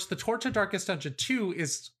that torch, the torch of Darkest Dungeon 2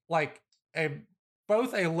 is like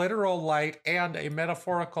both a literal light and a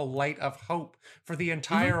metaphorical light of hope for the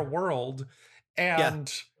entire world.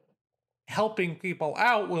 And helping people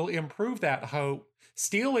out will improve that hope.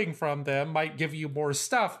 Stealing from them might give you more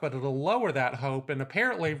stuff, but it'll lower that hope. And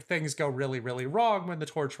apparently things go really, really wrong when the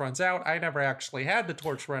torch runs out. I never actually had the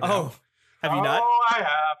torch run out. Oh, have you not? Oh, I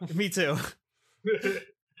have. Me too. It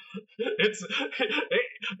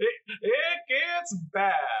gets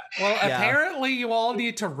bad. Well, apparently you all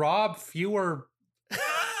need to rob fewer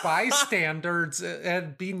bystanders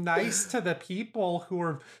and be nice to the people who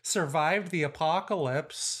have survived the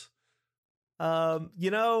apocalypse. I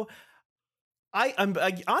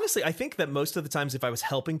honestly, I think that most of the times if I was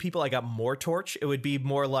helping people, I got more torch. It would be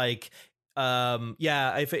more like,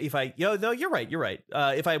 if I, no, you're right.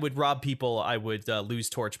 If I would rob people, I would lose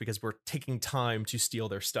torch because we're taking time to steal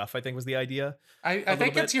their stuff, I think was the idea. I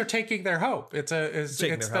think it's you're taking their hope. It's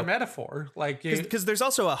the metaphor. Like, because there's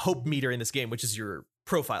also a hope meter in this game, which is your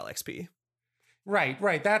profile XP.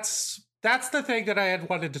 Right. That's the thing that I had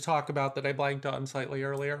wanted to talk about that I blanked on slightly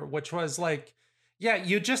earlier, which was like, yeah,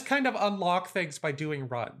 you just kind of unlock things by doing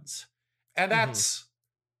runs. And that's,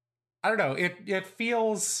 I don't know, it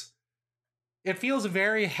feels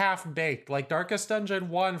very half-baked. Like Darkest Dungeon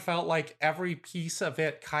 1 felt like every piece of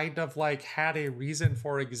it kind of like had a reason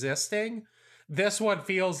for existing. This one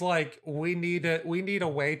feels like we need a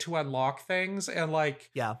way to unlock things, and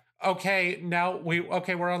like, okay, now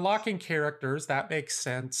we're unlocking characters. That makes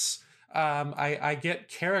sense. I get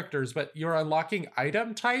characters, but you're unlocking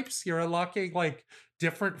item types. You're unlocking like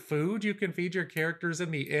different food you can feed your characters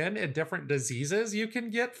in the inn, and different diseases you can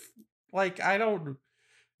get. Like, I don't.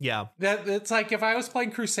 Yeah, that it's like if I was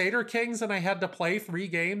playing Crusader Kings and I had to play 3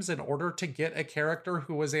 games in order to get a character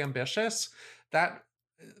who was ambitious. That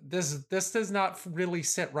this does not really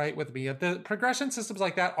sit right with me. The progression systems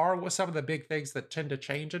like that are some of the big things that tend to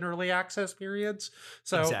change in early access periods.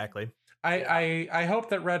 So exactly. I hope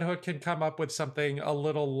that Red Hook can come up with something a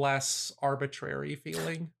little less arbitrary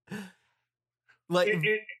feeling. Like,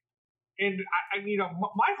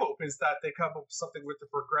 my hope is that they come up with something with the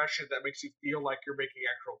progression that makes you feel like you're making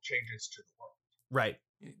actual changes to the world. Right.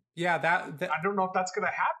 Yeah, that I don't know if that's going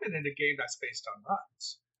to happen in a game that's based on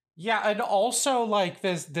runs. Yeah, and also like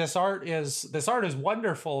this art is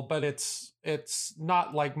wonderful, but it's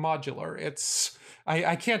not like modular.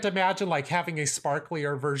 I can't imagine like having a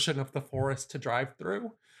sparklier version of the forest to drive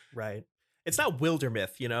through. Right. It's not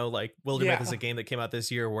Wildermyth, like Wildermyth is Yeah. a game that came out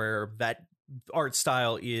this year where that art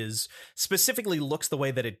style is specifically looks the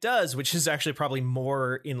way that it does, which is actually probably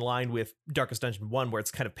more in line with Darkest Dungeon 1, where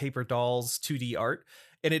it's kind of paper dolls 2D art.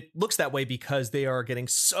 And it looks that way because they are getting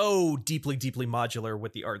so deeply, deeply modular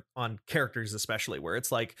with the art on characters, especially where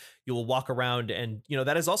it's like you will walk around and,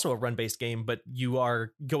 that is also a run-based game, but you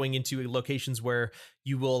are going into locations where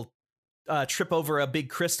you will trip over a big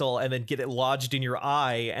crystal and then get it lodged in your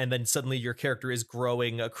eye, and then suddenly your character is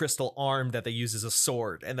growing a crystal arm that they use as a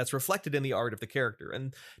sword, and that's reflected in the art of the character.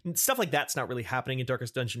 And stuff like that's not really happening in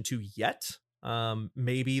Darkest Dungeon 2 yet.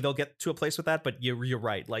 Maybe they'll get to a place with that, but you're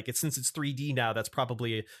right. Like since it's 3D now, that's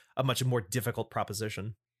probably a much more difficult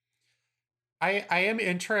proposition. I am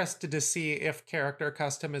interested to see if character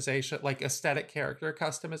customization, like aesthetic character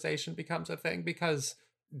customization, becomes a thing, because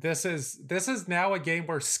this is now a game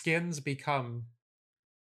where skins become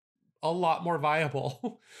a lot more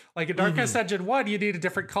viable. Like in Darkest Dungeon 1, you needed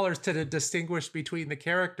different colors to distinguish between the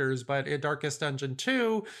characters, but in Darkest Dungeon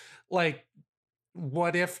 2, like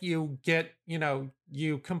what if you get,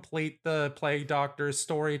 you complete the Plague Doctor's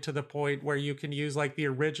story to the point where you can use like the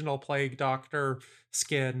original Plague Doctor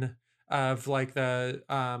skin of like the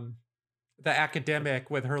academic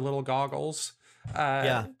with her little goggles.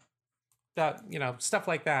 Yeah. That, stuff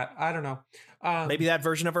like that. I don't know. Maybe that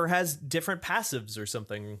version of her has different passives or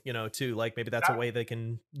something, too. Like maybe that's a way they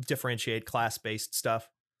can differentiate class-based stuff.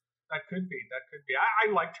 That could be.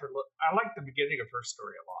 I liked her. I liked the beginning of her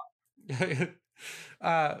story a lot.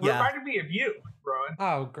 Reminded me of you, Rowan.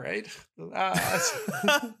 Oh, great.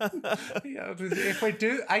 If we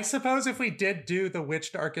do, I suppose if we did do the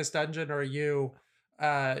Which Darkest Dungeon Are You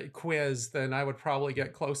quiz, then I would probably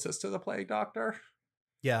get closest to the Plague Doctor.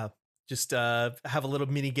 Yeah. Just have a little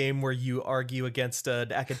mini game where you argue against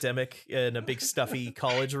an academic in a big stuffy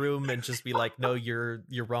college room and just be like, no, you're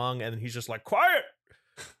wrong. And he's just like, quiet.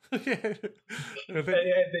 And then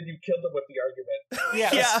you killed him with the argument.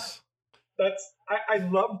 Yes. Yeah. I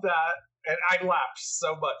love that. And I laughed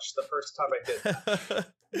so much the first time I did.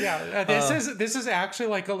 Yeah, this is actually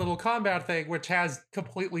like a little combat thing, which has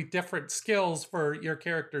completely different skills for your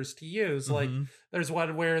characters to use. Like there's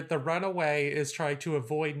one where the runaway is trying to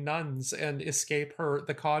avoid nuns and escape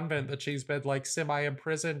the convent that she's been like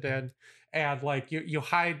semi-imprisoned in. And like you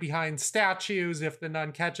hide behind statues. If the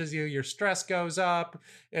nun catches you, your stress goes up.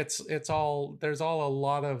 There's a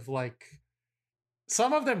lot of like,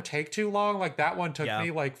 some of them take too long. Like that one took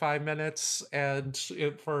me like 5 minutes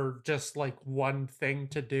for just like one thing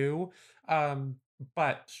to do.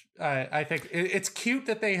 But I think it's cute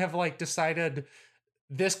that they have like decided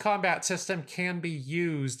this combat system can be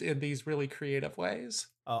used in these really creative ways.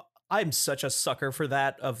 I'm such a sucker for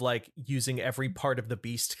that, of like using every part of the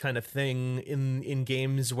beast kind of thing in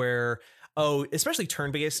games where, especially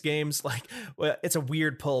turn-based games. Like, well, it's a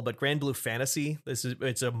weird pull, but Grand Blue Fantasy,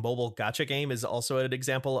 it's a mobile gacha game, is also an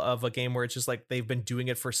example of a game where it's just like they've been doing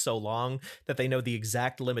it for so long that they know the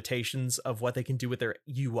exact limitations of what they can do with their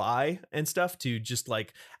UI and stuff, to just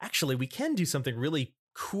like, actually, we can do something really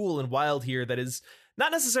cool and wild here that is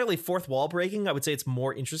not necessarily fourth wall breaking. I would say it's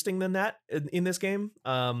more interesting than that in this game.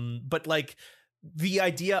 But like the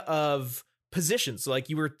idea of positions, like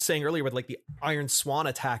you were saying earlier with like the Iron Swan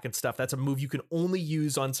attack and stuff, that's a move you can only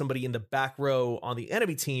use on somebody in the back row on the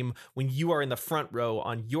enemy team when you are in the front row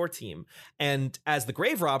on your team. And as the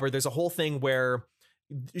Grave Robber, there's a whole thing where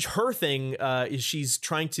her thing is she's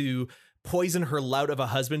trying to poison her lout of a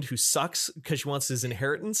husband who sucks because she wants his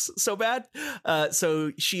inheritance so bad.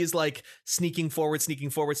 So she is like sneaking forward,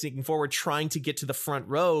 trying to get to the front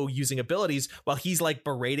row using abilities while he's like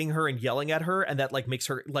berating her and yelling at her. And that like makes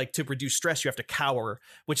her, like, to reduce stress, you have to cower,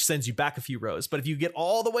 which sends you back a few rows. But if you get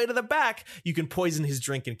all the way to the back, you can poison his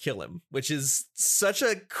drink and kill him, which is such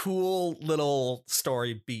a cool little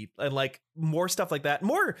story beat. And like more stuff like that.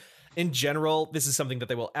 More in general, this is something that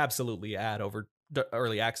they will absolutely add over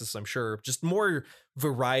early access, I'm sure. Just more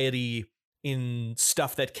variety in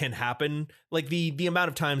stuff that can happen. Like the amount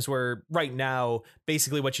of times where right now,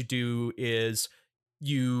 basically what you do is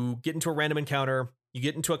you get into a random encounter, you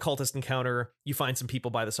get into a cultist encounter, you find some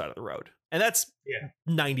people by the side of the road. And that's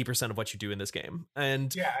 90% of what you do in this game.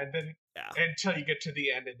 And then until you get to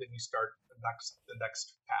the end, and then you start the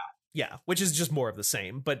next path. Yeah, which is just more of the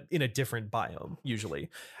same, but in a different biome usually.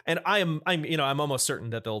 And I'm almost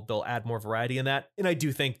certain that they'll add more variety in that. And I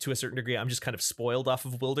do think to a certain degree, I'm just kind of spoiled off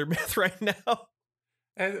of Wildermyth right now.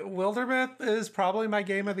 And Wildermyth is probably my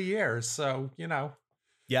game of the year, so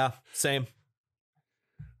Yeah, same.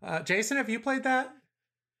 Jason, have you played that?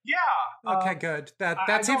 Yeah. Okay, good.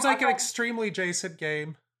 That seems like an extremely Jason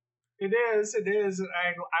game. It is, and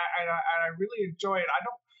I really enjoy it.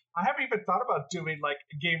 I haven't even thought about doing like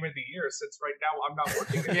Game of the Year since right now I'm not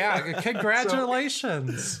working anymore. Yeah,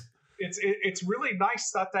 congratulations. So it's really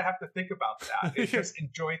nice not to have to think about that. It's just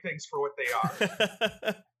enjoy things for what they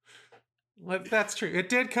are. That's true. It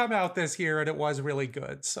did come out this year, and it was really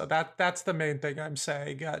good. So that's the main thing I'm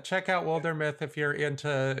saying. Check out Wildermyth if you're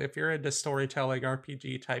into storytelling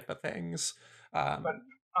RPG type of things. But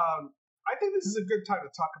I think this is a good time to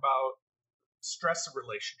talk about stress of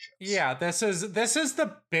relationships. Yeah, this is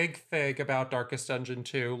the big thing about Darkest Dungeon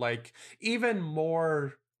 2. Like even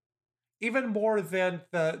more than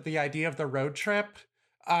the idea of the road trip,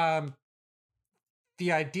 the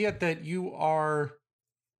idea that you are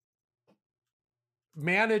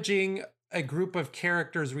managing a group of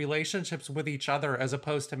characters' relationships with each other as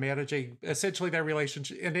opposed to managing essentially their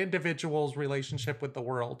relationship, an individual's relationship with the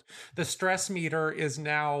world. The stress meter is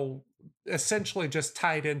now essentially just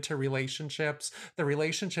tied into relationships. The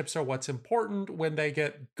relationships are what's important. When they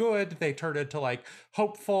get good, they turn into like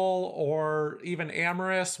hopeful or even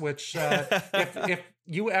amorous, which if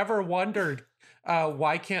you ever wondered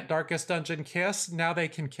why can't Darkest Dungeon kiss, now they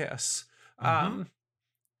can kiss. Mm-hmm.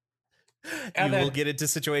 And will get into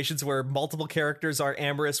situations where multiple characters are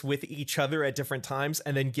amorous with each other at different times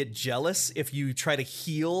and then get jealous if you try to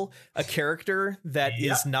heal a character that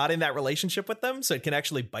is not in that relationship with them, so it can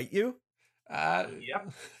actually bite you.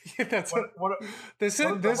 That's this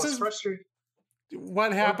is frustrating.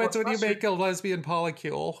 What happens when you make a lesbian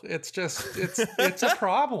polycule? It's a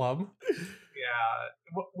problem. Yeah.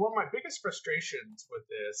 One of my biggest frustrations with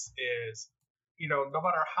this is, no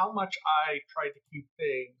matter how much I tried to keep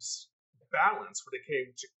things balance when it came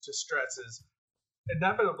to stresses,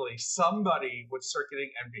 inevitably somebody would start getting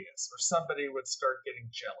envious or somebody would start getting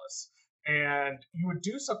jealous, and you would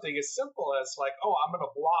do something as simple as like, oh, I'm going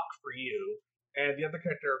to block for you, and the other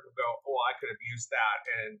character would go, oh, I could have used that,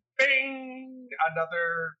 and bing,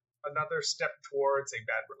 another step towards a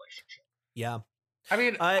bad relationship. Yeah. I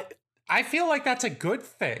mean, I feel like that's a good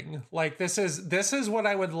thing. Like this is what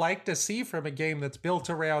I would like to see from a game that's built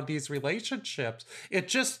around these relationships. It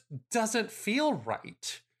just doesn't feel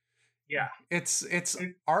right. Yeah. It's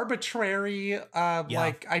arbitrary.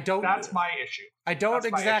 Like I don't. That's my issue. I don't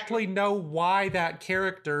exactly know why that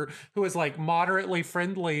character who is like moderately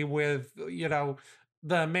friendly with,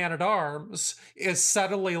 the Man-at-Arms is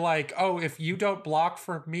suddenly like, oh, if you don't block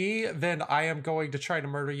for me, then I am going to try to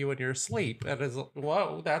murder you in your sleep. And is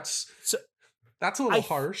whoa, that's a little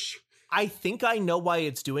harsh. I think I know why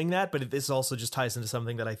it's doing that, but this also just ties into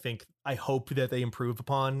something that I hope that they improve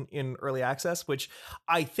upon in early access, which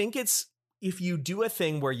I think it's, if you do a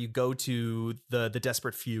thing where you go to the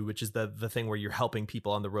Desperate Few, which is the thing where you're helping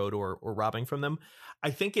people on the road or robbing from them, I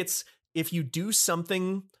think it's, if you do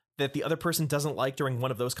something that the other person doesn't like during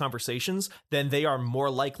one of those conversations, then they are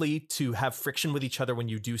more likely to have friction with each other when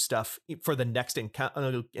you do stuff for the next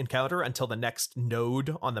encounter until the next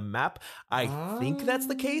node on the map. I think that's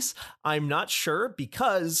the case. I'm not sure,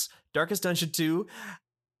 because Darkest Dungeon 2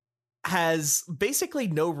 has basically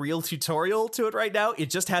no real tutorial to it right now.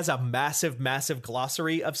 It just has a massive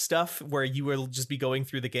glossary of stuff where you will just be going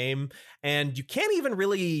through the game, and you can't even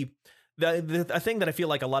really... The thing that I feel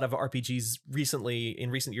like a lot of RPGs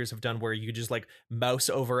in recent years have done, where you could just like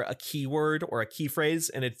mouse over a keyword or a key phrase,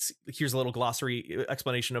 and here's a little glossary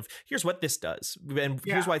explanation of here's what this does, and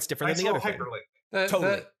here's why it's different than the other thing.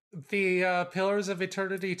 Totally. The Pillars of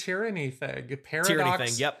Eternity tyranny thing.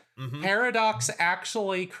 Paradox. Yep. Mm-hmm. Paradox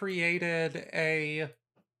actually created a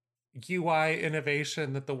UI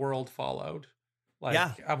innovation that the world followed. What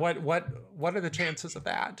are the chances of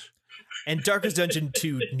that? And Darkest Dungeon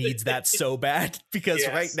 2 needs that so bad, because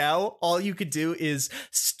right now all you could do is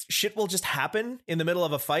shit will just happen in the middle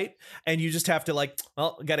of a fight, and you just have to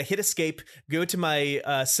gotta hit escape, go to my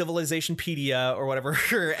Civilizationpedia or whatever,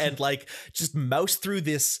 and just mouse through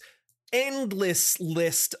this endless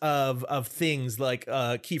list of things like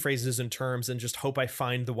key phrases and terms, and just hope I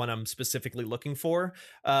find the one I'm specifically looking for.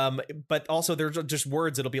 But also there's just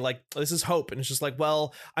words. It'll be like, this is hope. And it's just like,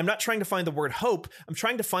 well, I'm not trying to find the word hope. I'm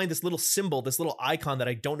trying to find this little symbol, this little icon that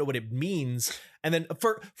I don't know what it means. And then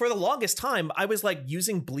for the longest time, I was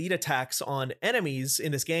using bleed attacks on enemies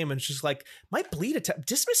in this game. And it's just like, my bleed attack,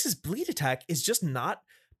 Dismiss's bleed attack is just not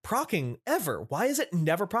proccing ever. Why is it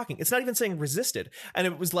never proccing? It's not even saying resisted. And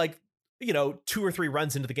it was like, 2 or 3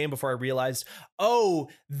 runs into the game before I realized, oh,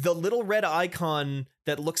 the little red icon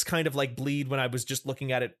that looks kind of like bleed when I was just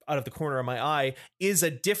looking at it out of the corner of my eye is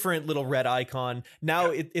a different little red icon.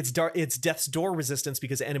 Now it's Death's Door resistance,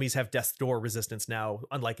 because enemies have Death's Door resistance now,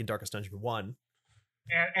 unlike in Darkest Dungeon 1.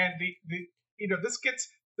 And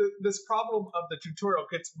this problem of the tutorial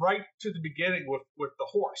gets right to the beginning with the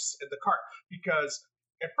horse and the cart, because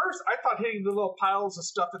at first I thought hitting the little piles of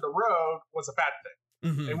stuff in the road was a bad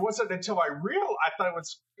thing. Mm-hmm. It wasn't until I thought it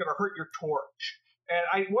was going to hurt your torch.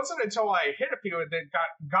 And it wasn't until I hit a few and then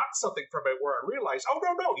got something from it where I realized, oh,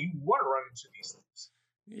 no, you want to run into these things.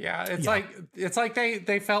 Yeah, it's like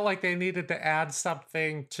they felt like they needed to add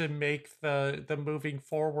something to make the moving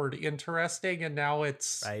forward interesting, and now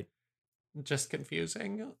it's right. just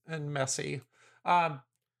confusing and messy. Yeah,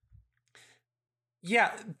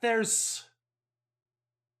 there's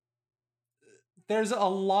a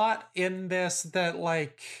lot in this that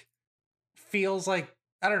like feels like,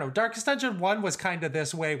 I don't know, Darkest Dungeon 1 was kind of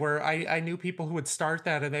this way, where I knew people who would start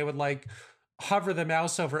that and they would like hover the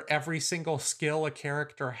mouse over every single skill a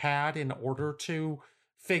character had in order to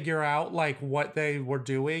figure out like what they were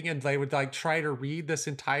doing, and they would like try to read this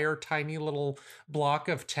entire tiny little block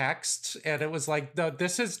of text, and it was like,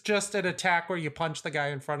 this is just an attack where you punch the guy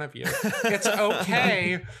in front of you. It's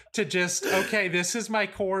okay to just, okay, this is my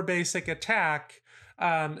core basic attack.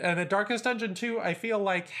 And the Darkest Dungeon 2, I feel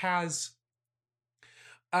like, has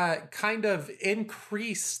kind of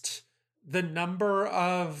increased the number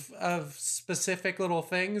of specific little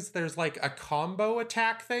things. There's like a combo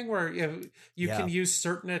attack thing where you can use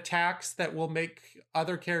certain attacks that will make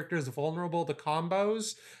other characters vulnerable to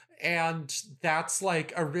combos. And that's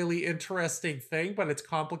like a really interesting thing, but it's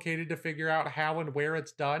complicated to figure out how and where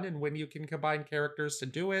it's done and when you can combine characters to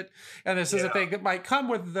do it. And this is a thing that might come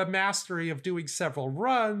with the mastery of doing several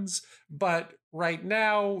runs, but right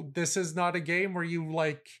now, this is not a game where you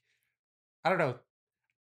like, I don't know,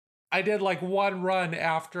 I did like one run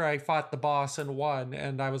after I fought the boss and won,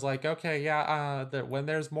 and I was like, okay, when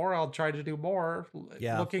there's more, I'll try to do more.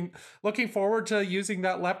 Yeah. Looking forward to using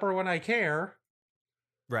that leper when I care.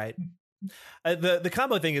 Right. The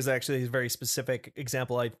combo thing is actually a very specific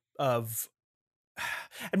example of,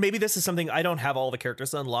 and maybe this is something, I don't have all the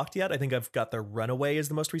characters unlocked yet. I think I've got the Runaway is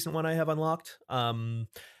the most recent one I have unlocked,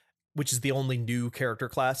 which is the only new character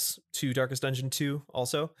class to Darkest Dungeon 2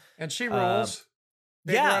 also. And she rules.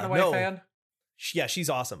 Big Runaway fan. Yeah, she's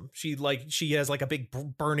awesome. She has like a big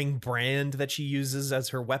burning brand that she uses as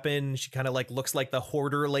her weapon. She kind of like looks like the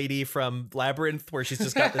hoarder lady from Labyrinth, where she's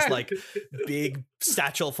just got this like big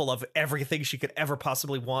satchel full of everything she could ever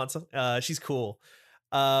possibly want. She's cool.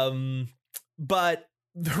 But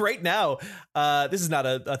right now, this is not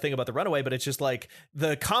a thing about the Runaway, but it's just like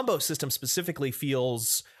the combo system specifically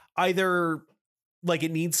feels either like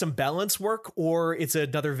it needs some balance work, or it's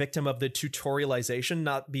another victim of the tutorialization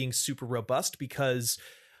not being super robust, because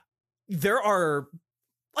there are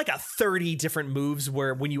like 30 different moves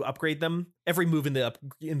where when you upgrade them, every move in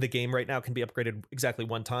the game right now can be upgraded exactly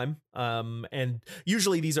one time. And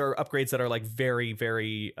usually these are upgrades that are like very,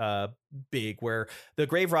 very big, where the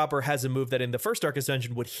Grave Robber has a move that in the first Darkest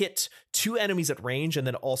Dungeon would hit 2 enemies at range and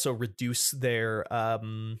then also reduce their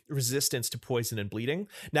resistance to poison and bleeding.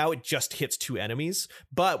 Now it just hits 2 enemies,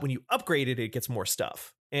 but when you upgrade it, it gets more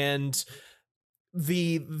stuff. And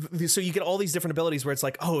so you get all these different abilities where it's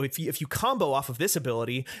like, oh, if you combo off of this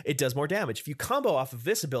ability, it does more damage. If you combo off of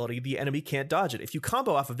this ability, the enemy can't dodge it. If you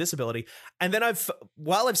combo off of this ability, and then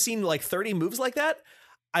while I've seen like 30 moves like that,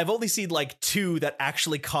 I've only seen like 2 that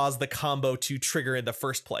actually cause the combo to trigger in the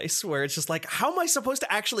first place, where it's just like, how am I supposed to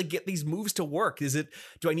actually get these moves to work?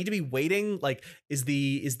 Do I need to be waiting? Like, is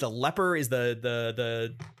the leper, is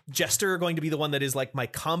the jester going to be the one that is like my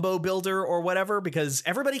combo builder or whatever? Because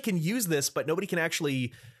everybody can use this, but nobody can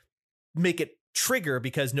actually make it trigger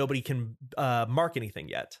because nobody can mark anything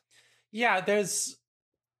yet. Yeah, there's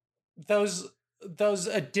those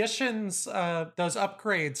additions, those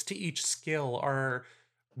upgrades to each skill are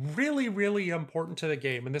really, really important to the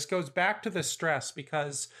game. And this goes back to the stress,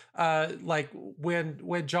 because like when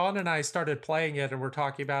John and I started playing it and we're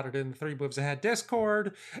talking about it in the 3 Moves Ahead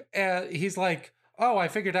Discord, he's like, oh, I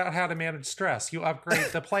figured out how to manage stress. You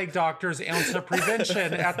upgrade the Plague Doctor's ounce of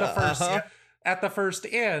prevention at the first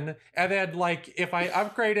inn, and then like if I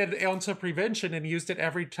upgraded ounce of prevention and used it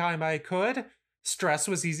every time I could, stress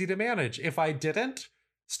was easy to manage. If I didn't,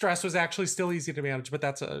 stress was actually still easy to manage, but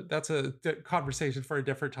that's a conversation for a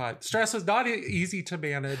different time. Stress was not easy to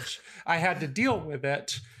manage. I had to deal with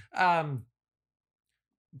it. But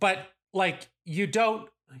like, you don't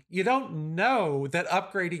you don't know that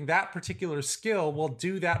upgrading that particular skill will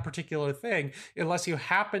do that particular thing unless you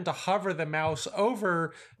happen to hover the mouse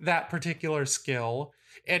over that particular skill.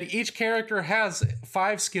 And each character has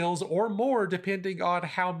 5 skills or more, depending on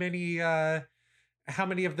how many of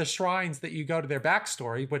the shrines that you go to their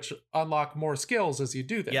backstory, which unlock more skills as you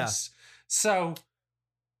do this. Yeah. So,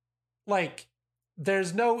 like,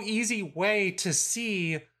 there's no easy way to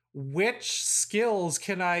see which skills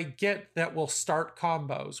can I get that will start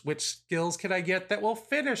combos, which skills can I get that will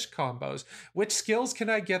finish combos, which skills can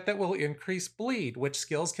I get that will increase bleed, which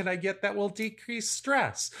skills can I get that will decrease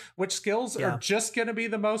stress, which skills are just going to be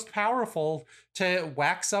the most powerful to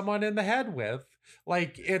whack someone in the head with.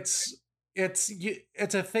 Like, it's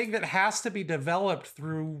a thing that has to be developed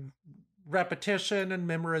through repetition and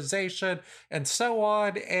memorization and so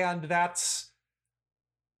on, and that's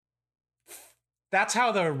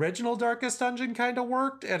how the original Darkest Dungeon kind of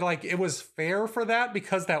worked, and like it was fair for that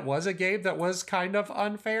because that was a game that was kind of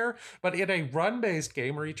unfair. But in a run-based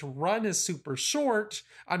game where each run is super short,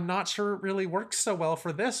 I'm not sure it really works so well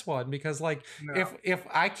for this one, because like if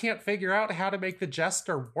I can't figure out how to make the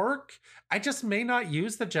Jester work, I just may not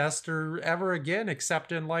use the Jester ever again,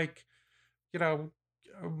 except in like, you know,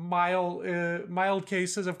 mild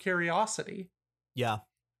cases of curiosity. Yeah.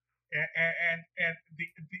 And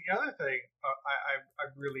the other thing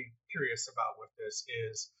I'm really curious about with this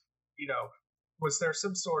is, you know, was there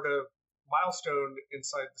some sort of milestone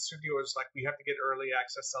inside the studio? Is like, we have to get early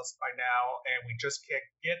access sales by now, and we just can't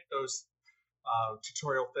get those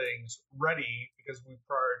tutorial things ready because we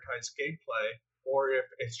prioritize gameplay, or if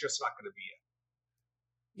it's just not going to be it.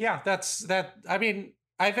 Yeah, I mean,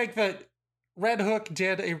 I think that Red Hook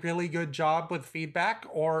did a really good job with feedback,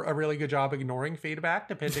 or a really good job ignoring feedback,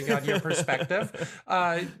 depending on your perspective.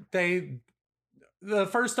 The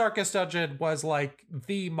first Darkest Dungeon was like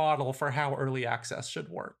the model for how early access should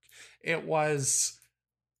work. It was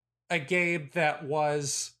a game that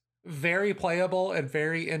was very playable and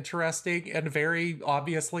very interesting and very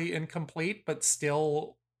obviously incomplete, but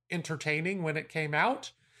still entertaining when it came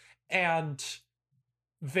out. And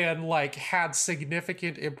then like had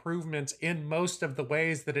significant improvements in most of the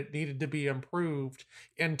ways that it needed to be improved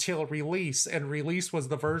until release. And release was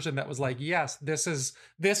the version that was like, yes, this is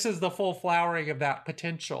the full flowering of that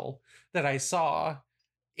potential that I saw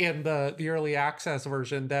in the early access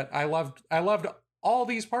version, that I loved all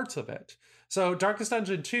these parts of it. So Darkest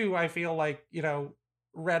Dungeon 2, I feel like, you know,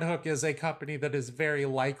 Red Hook is a company that is very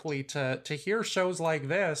likely to hear shows like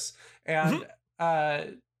this and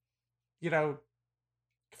you know,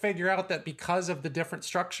 figure out that because of the different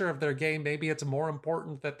structure of their game, maybe it's more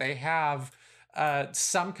important that they have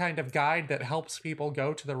some kind of guide that helps people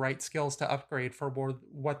go to the right skills to upgrade for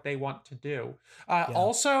what they want to do.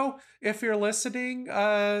 Also, if you're listening,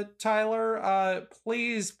 Tyler,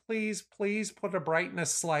 please put a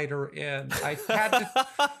brightness slider in.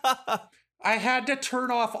 I had to turn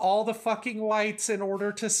off all the fucking lights in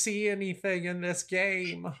order to see anything in this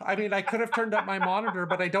game. I mean, I could have turned up my monitor,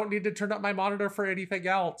 but I don't need to turn up my monitor for anything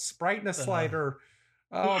else. Brightness slider.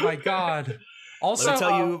 Oh my God. Also, let me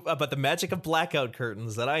tell you about the magic of blackout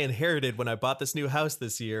curtains that I inherited when I bought this new house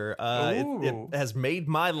this year. It has made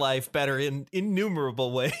my life better in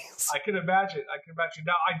innumerable ways. I can imagine.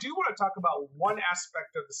 Now, I do want to talk about one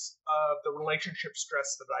aspect of the relationship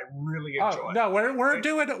stress that I really enjoy. Oh, no, we're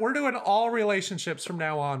doing all relationships from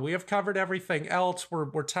now on. We have covered everything else.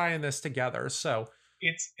 We're tying this together. So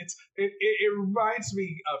it reminds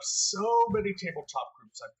me of so many tabletop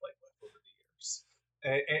groups I've played with over the years.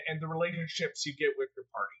 And the relationships you get with your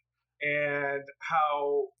party, and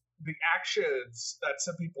how the actions that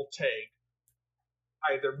some people take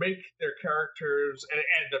either make their characters and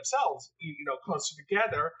themselves, you know, closer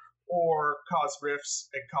together, or cause rifts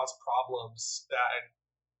and cause problems that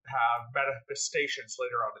have manifestations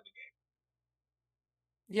later on in the game.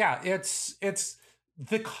 Yeah, it's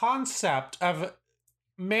the concept of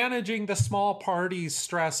managing the small party's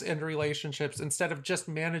stress in relationships instead of just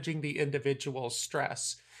managing the individual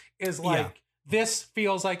stress is like, this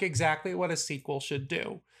feels like exactly what a sequel should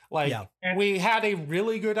do. Like, we had a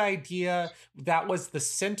really good idea that was the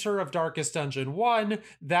center of Darkest Dungeon 1.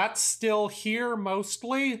 That's still here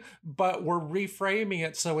mostly, but we're reframing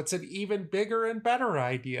it so it's an even bigger and better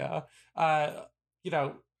idea. You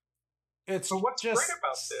know, it's so what's just great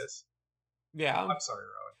about this? Yeah, I'm sorry,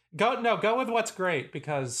 Rowan. Go with what's great,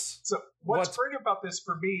 because so what's great about this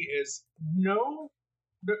for me is no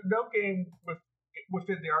game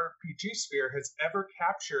within the RPG sphere has ever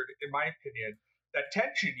captured, in my opinion, that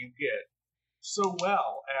tension you get so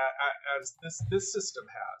well as this system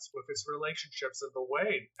has, with its relationships and the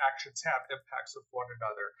way actions have impacts with one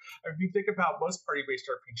another. If you think about most party-based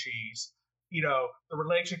RPGs, the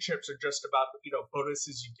relationships are just about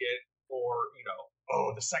bonuses you get,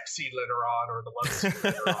 or the sex scene later on, or the love scene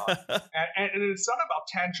later on, and it's not about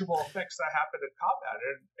tangible effects that happen in combat.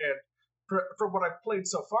 And from what I've played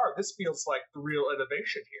so far, this feels like the real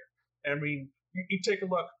innovation here. I mean, you take a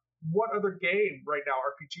look. What other game right now,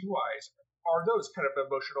 RPG-wise, are those kind of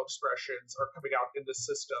emotional expressions are coming out in the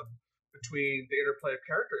system between the interplay of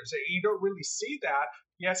characters? You don't really see that.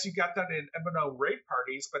 Yes, you got that in MMO raid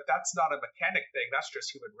parties, but that's not a mechanic thing. That's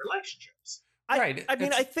just human relationships. I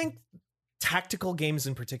mean, I think tactical games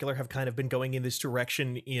in particular have kind of been going in this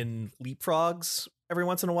direction in leapfrogs every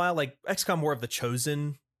once in a while. Like XCOM War of the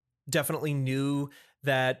Chosen definitely knew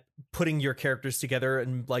that putting your characters together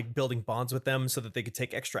and like building bonds with them so that they could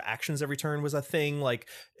take extra actions every turn was a thing. Like,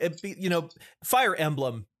 Fire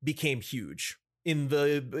Emblem became huge in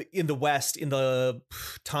the West in the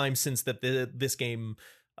time since that this game,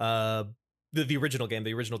 the original game,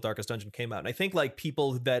 the original Darkest Dungeon came out. And I think like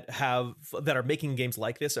people that are making games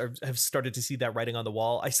like this have started to see that writing on the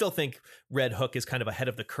wall. I still think Red Hook is kind of ahead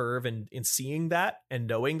of the curve in seeing that and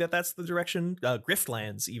knowing that that's the direction.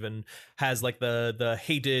 Griftlands even has like the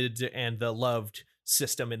hated and the loved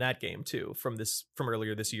system in that game too, from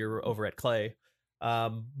earlier this year over at Clay.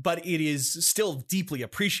 But it is still deeply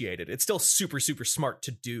appreciated. It's still super, super smart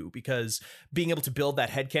to do, because being able to build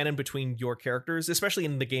that headcanon between your characters, especially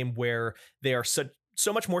in the game where they are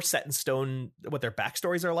so much more set in stone what their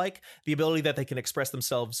backstories are like, the ability that they can express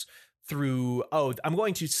themselves through, I'm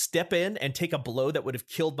going to step in and take a blow that would have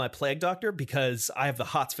killed my plague doctor because I have the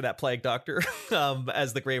hots for that plague doctor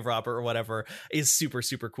as the grave robber or whatever, is super,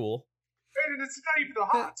 super cool. And it's not even the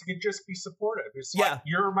hots. It can just be supportive. It's like,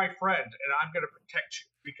 you're my friend, and I'm going to protect you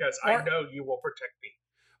because I know you will protect me.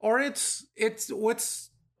 Or it's what's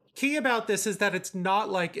key about this is that it's not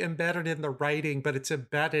like embedded in the writing, but it's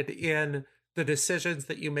embedded in the decisions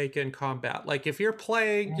that you make in combat. Like if you're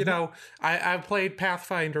playing, I played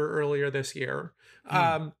Pathfinder earlier this year.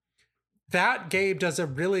 That game does a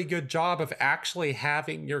really good job of actually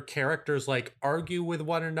having your characters like argue with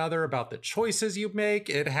one another about the choices you make.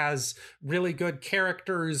 It has really good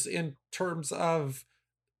characters in terms of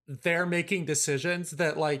they're making decisions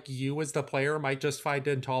that like you as the player might just find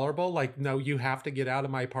intolerable. Like, no, you have to get out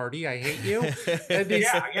of my party. I hate you. And they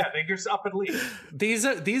just up and leave. These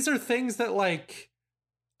are things that like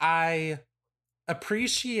I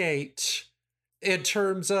appreciate in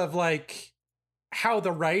terms of like how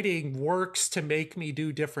the writing works to make me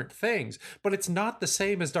do different things. But it's not the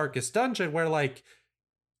same as Darkest Dungeon, where like,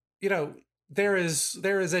 there is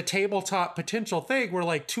a tabletop potential thing where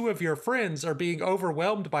like two of your friends are being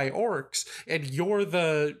overwhelmed by orcs and you're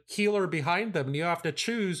the healer behind them, and you have to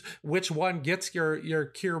choose which one gets your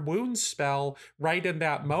cure wounds spell right in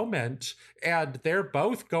that moment, and they're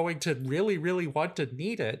both going to really, really want to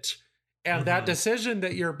need it. And that decision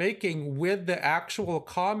that you're making with the actual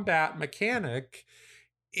combat mechanic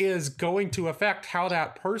is going to affect how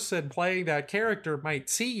that person playing that character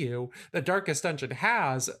might see you. The Darkest Dungeon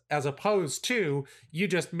has, as opposed to you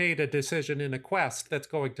just made a decision in a quest that's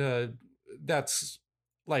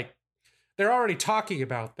like, they're already talking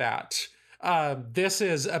about that. This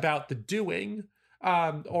is about the doing,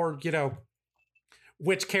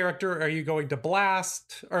 which character are you going to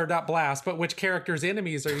blast, or not blast, but which character's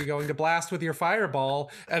enemies are you going to blast with your fireball?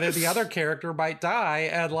 And then the other character might die.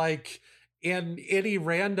 And like in any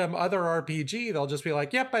random other RPG, they'll just be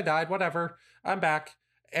like, yep, I died, whatever, I'm back.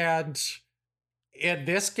 And in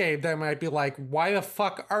this game, they might be like, why the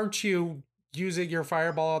fuck aren't you using your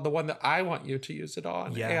fireball on the one that I want you to use it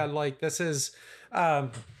on? Yeah. And like, this is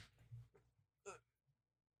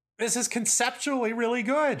conceptually really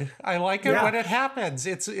good. I like it when it happens.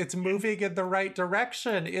 It's moving in the right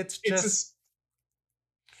direction. It's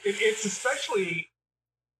especially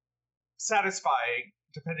satisfying,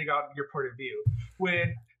 depending on your point of view,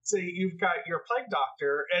 when say you've got your plague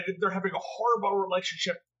doctor and they're having a horrible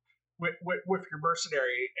relationship with your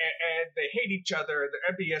mercenary, and they hate each other and they're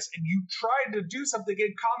envious, and you try to do something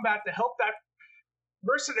in combat to help that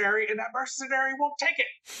mercenary, and that mercenary won't take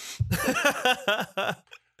it.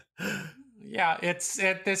 Yeah,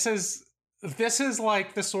 this is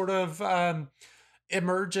like the sort of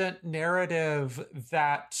emergent narrative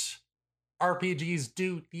that RPGs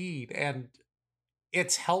do need, and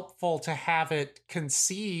it's helpful to have it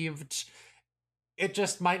conceived. It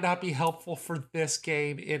just might not be helpful for this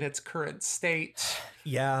game in its current state.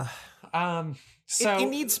 Yeah. So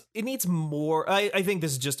it needs more. I think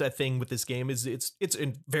this is just a thing with this game is it's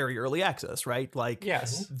in very early access, right? Like,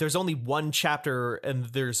 yes, there's only one chapter and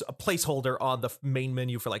there's a placeholder on the main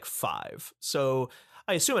menu for like 5. So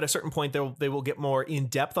I assume at a certain point they will get more in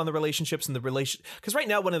depth on the relationships and the relation. Because right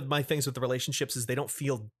now, one of my things with the relationships is they don't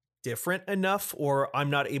feel different enough, or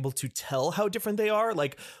I'm not able to tell how different they are.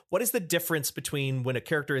 Like, what is the difference between when a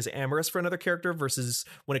character is amorous for another character versus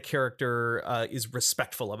when a character is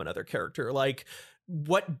respectful of another character? Like,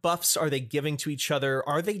 what buffs are they giving to each other?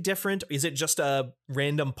 Are they different? Is it just a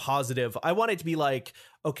random positive? I want it to be like,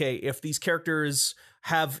 okay, if these characters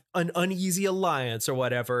have an uneasy alliance or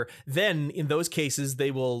whatever, then in those cases they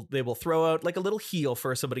will throw out like a little heal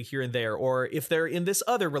for somebody here and there. Or if they're in this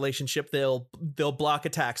other relationship, they'll block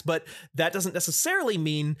attacks. But that doesn't necessarily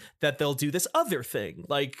mean that they'll do this other thing.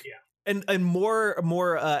 Like, and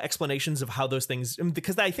more explanations of how those things,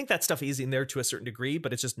 because I think that stuff is in there to a certain degree,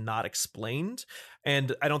 but it's just not explained.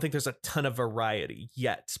 And I don't think there's a ton of variety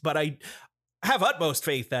yet. But I have utmost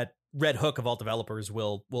faith that Red Hook of all developers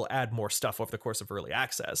will add more stuff over the course of early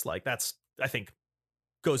access. Like, that's, I think,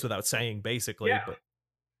 goes without saying, basically. Yeah. But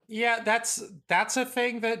yeah, that's a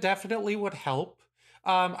thing that definitely would help.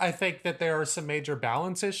 I think that there are some major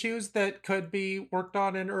balance issues that could be worked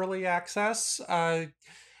on in early access.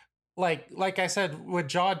 Like I said, when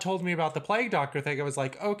John told me about the Plague Doctor thing, I was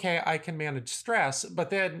like, okay, I can manage stress. But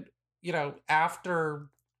then, after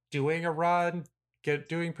doing a run,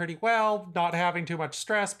 doing pretty well, not having too much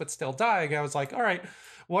stress, but still dying, I was like, all right,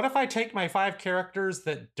 what if I take my 5 characters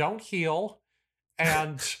that don't heal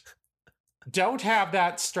and don't have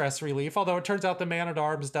that stress relief? Although it turns out the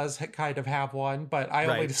Man-at-Arms does kind of have one, but I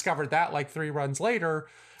only discovered that like 3 runs later.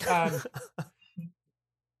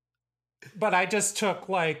 But I just took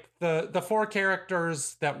like the 4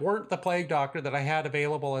 characters that weren't the Plague Doctor that I had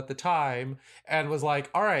available at the time and was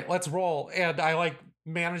like, all right, let's roll. And I like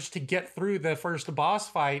managed to get through the first boss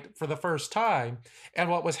fight for the first time. And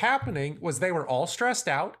what was happening was they were all stressed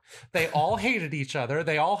out. They all hated each other.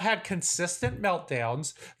 They all had consistent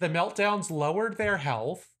meltdowns. The meltdowns lowered their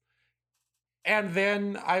health. And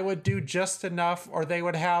then I would do just enough, or they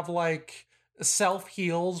would have like self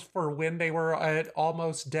heals for when they were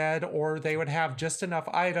almost dead, or they would have just enough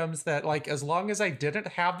items that, like, as long as I didn't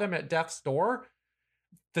have them at death's door,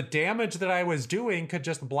 the damage that I was doing could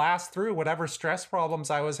just blast through whatever stress problems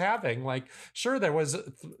I was having. Like, sure, there were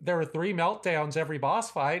 3 meltdowns every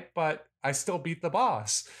boss fight, but I still beat the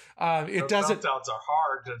boss. It doesn't. Meltdowns are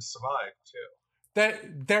hard to survive too.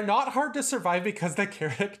 They're not hard to survive because the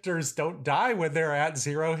characters don't die when they're at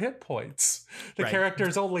 0 hit points. The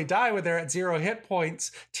characters only die when they're at 0 hit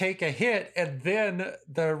points, take a hit, and then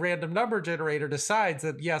the random number generator decides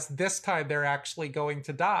that, yes, this time they're actually going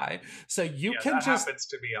to die. So you can that just happens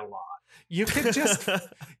to me a lot. You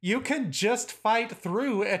can just fight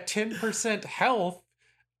through at 10% health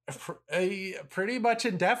pretty much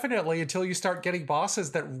indefinitely until you start getting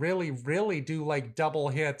bosses that really do like double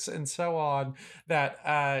hits and so on. That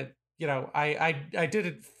I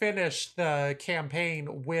didn't finish the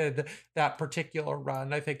campaign with that particular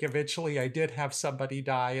run. I think eventually I did have somebody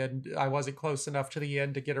die and I wasn't close enough to the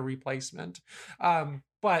end to get a replacement.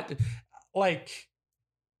 But like,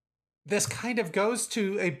 this kind of goes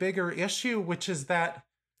to a bigger issue, which is that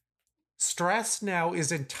stress now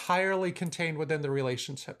is entirely contained within the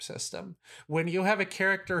relationship system. When you have a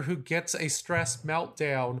character who gets a stress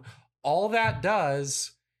meltdown, all that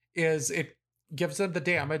does is it gives them the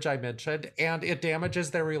damage I mentioned, and it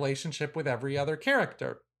damages their relationship with every other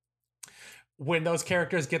character. When those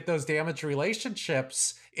characters get those damaged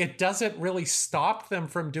relationships, it doesn't really stop them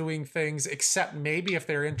from doing things, except maybe if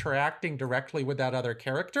they're interacting directly with that other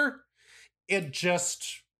character. It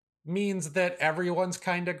just means that everyone's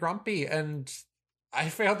kind of grumpy, and I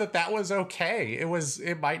found that was okay.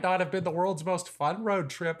 It might not have been the world's most fun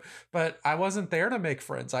road trip, but I wasn't there to make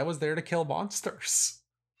friends. I was there to kill monsters.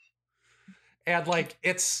 And like,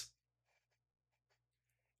 it's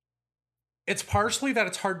partially that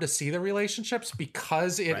it's hard to see the relationships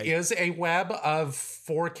because it is a web of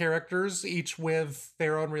 4 characters, each with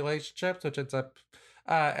their own relationships, which ends up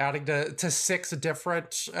adding to 6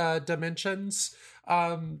 different dimensions.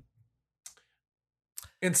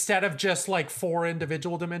 Instead of just like 4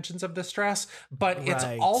 individual dimensions of the stress. But it's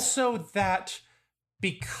also that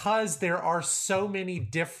because there are so many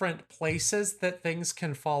different places that things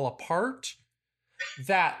can fall apart,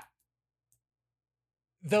 that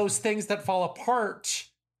those things that fall apart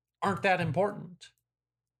aren't that important.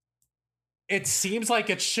 It seems like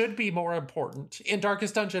it should be more important. In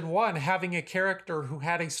Darkest Dungeon 1, having a character who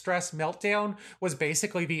had a stress meltdown was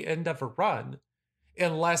basically the end of a run.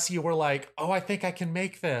 unless you were like, oh, I think I can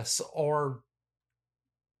make this, or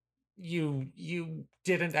you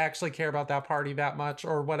didn't actually care about that party that much,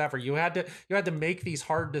 or whatever. You had to make these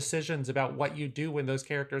hard decisions about what you do when those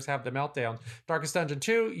characters have the meltdown. Darkest Dungeon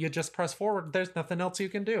 2, you just press forward. There's nothing else you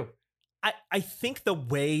can do. I think the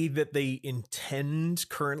way that they intend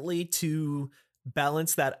currently to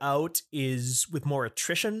balance that out is with more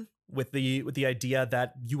attrition, with the idea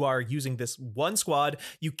that you are using this one squad.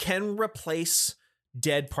 You can replace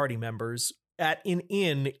dead party members at an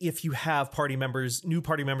inn if you have new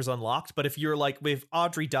party members unlocked. But if you're like, if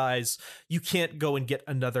Audrey dies, you can't go and get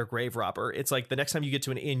another grave robber. It's like the next time you get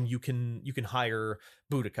to an inn, you can hire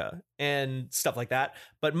Boudica and stuff like that.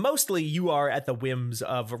 But mostly you are at the whims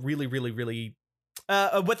of a really, really, really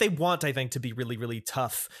what they want, I think, to be really, really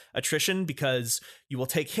tough attrition, because you will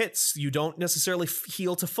take hits. You don't necessarily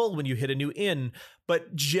heal to full when you hit a new inn.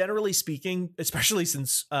 But generally speaking, especially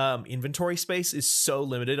since inventory space is so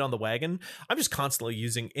limited on the wagon, I'm just constantly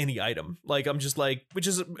using any item. Like, I'm just like, which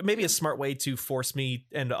is maybe a smart way to force me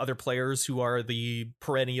and other players who are the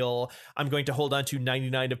perennial, I'm going to hold on to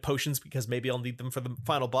 99 of potions because maybe I'll need them for the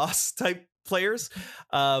final boss type players.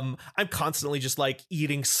 I'm constantly just like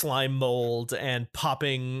eating slime mold and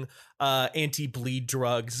popping anti-bleed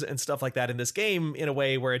drugs and stuff like that in this game, in a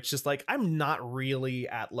way where it's just like, I'm not really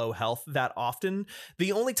at low health that often.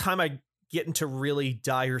 The only time I get into really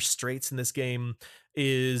dire straits in this game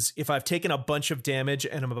is if I've taken a bunch of damage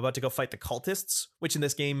and I'm about to go fight the cultists, which in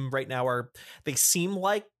this game right now they seem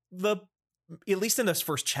like at least in this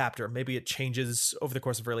first chapter, maybe it changes over the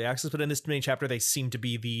course of early access, but in this main chapter, they seem to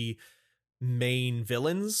be the main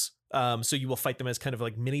villains. So you will fight them as kind of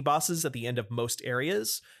like mini bosses at the end of most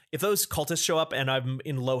areas. If those cultists show up and I'm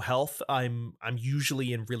in low health, I'm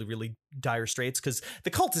usually in really, really dire straits, because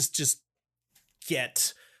the cultists just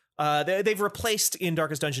get they've replaced in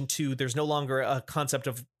Darkest Dungeon 2. There's no longer a concept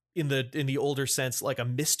of, in the older sense, like a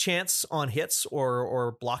mischance on hits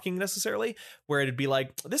or blocking necessarily, where it'd be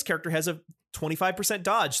like, this character has a 25%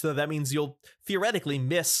 dodge, so that means you'll theoretically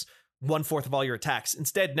miss 1/4 of all your attacks.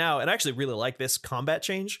 Instead now, and I actually really like this combat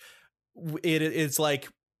change, it's like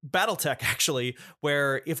Battletech actually,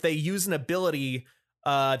 where if they use an ability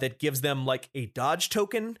that gives them like a dodge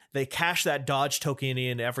token, they cash that dodge token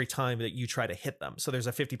in every time that you try to hit them. So there's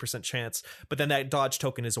a 50% chance, but then that dodge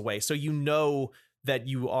token is away. So you know that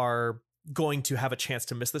you are going to have a chance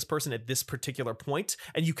to miss this person at this particular point,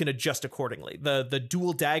 and you can adjust accordingly. The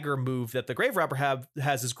dual dagger move that the grave robber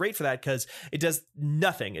has is great for that, because it does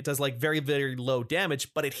nothing. It does like very, very low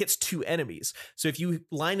damage, but it hits 2 enemies. So if you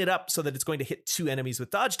line it up so that it's going to hit 2 enemies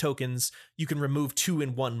with dodge tokens, you can remove 2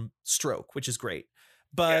 in one stroke, which is great.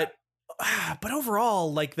 But but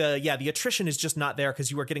overall, like the attrition is just not there,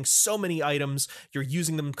 because you are getting so many items, you're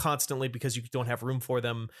using them constantly because you don't have room for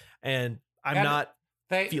them, and I'm not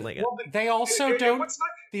feeling it. Well, they also don't.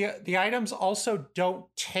 The items also don't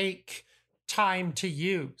take time to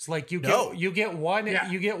use. Like you get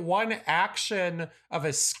one action of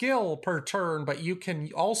a skill per turn, but you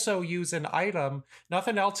can also use an item.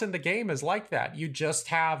 Nothing else in the game is like that. You just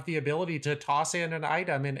have the ability to toss in an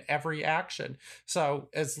item in every action. So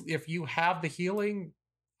if you have the healing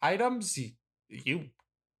items,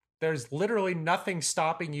 there's literally nothing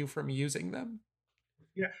stopping you from using them.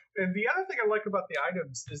 Yeah, and the other thing I like about the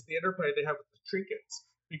items is the interplay they have with the trinkets,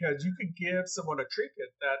 because you could give someone a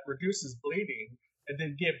trinket that reduces bleeding, and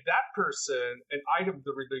then give that person an item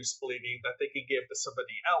to reduce bleeding that they can give to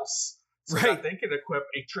somebody else, so that they can equip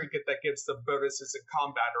a trinket that gives them bonuses in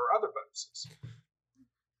combat or other bonuses.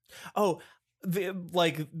 Oh,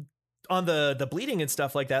 on the bleeding and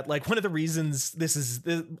stuff like that, like one of the reasons, this is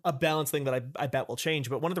a balance thing that I bet will change,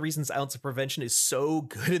 but one of the reasons Ounce of Prevention is so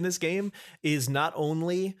good in this game is not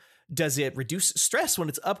only does it reduce stress when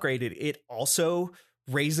it's upgraded, it also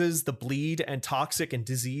raises the bleed and toxic and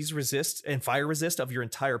disease resist and fire resist of your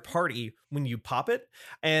entire party when you pop it.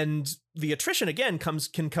 And the attrition again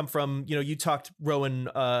can come from, you talked, Rowan,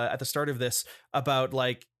 at the start of this about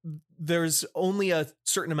like, there's only a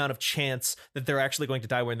certain amount of chance that they're actually going to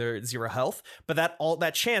die when they're at 0 health, but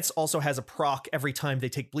that chance also has a proc every time they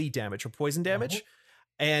take bleed damage or poison damage.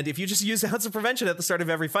 And if you just use Ounce of Prevention at the start of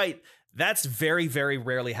every fight, that's very, very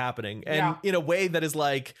rarely happening. And in a way that is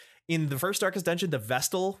like, in the first Darkest Dungeon, the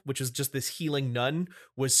Vestal, which was just this healing nun,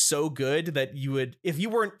 was so good that if you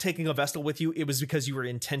weren't taking a Vestal with you, it was because you were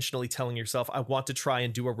intentionally telling yourself, I want to try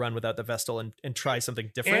and do a run without the Vestal and try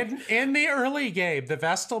something different. In the early game, the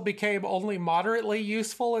Vestal became only moderately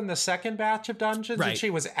useful in the second batch of dungeons, and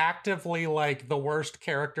she was actively like the worst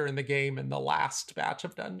character in the game in the last batch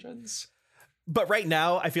of dungeons. But right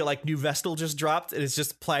now, I feel like new Vestal just dropped. It is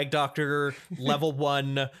just Plague Doctor, level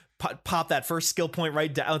 1, pop that first skill point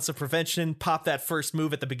right to ounce of prevention, pop that first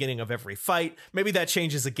move at the beginning of every fight. Maybe that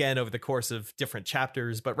changes again over the course of different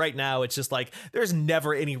chapters, but right now it's just like there's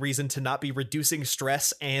never any reason to not be reducing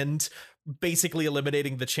stress and basically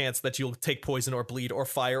eliminating the chance that you'll take poison or bleed or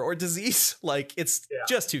fire or disease. Like, it's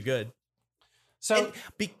just too good. So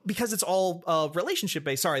because it's all relationship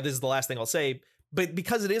based, sorry, this is the last thing I'll say, but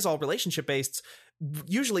because it is all relationship based,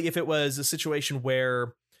 usually if it was a situation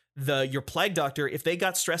where your plague doctor, if they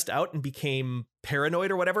got stressed out and became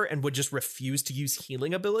paranoid or whatever and would just refuse to use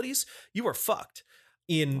healing abilities, you were fucked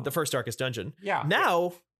in the first Darkest Dungeon. Yeah.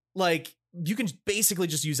 Now, like, you can basically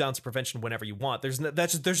just use ounce of prevention whenever you want. There's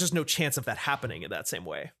just no chance of that happening in that same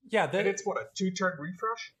way. Yeah, and it's what, a 2-turn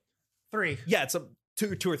refresh? 3. Yeah, it's a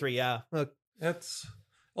two or three. Yeah, it's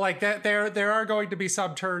like that. There are going to be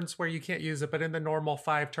some turns where you can't use it, but in the normal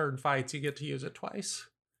 5-turn fights, you get to use it twice.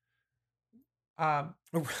 Right,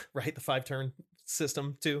 the 5-turn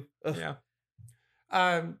system too. Ugh.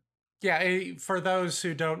 Yeah. For those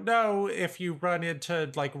who don't know, if you run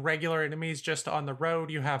into like regular enemies just on the road,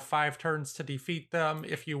 you have 5 turns to defeat them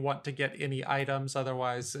if you want to get any items.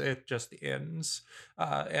 Otherwise, it just ends.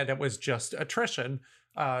 And it was just attrition.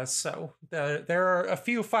 So there are a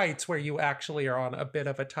few fights where you actually are on a bit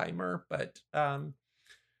of a timer, but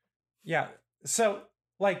yeah. So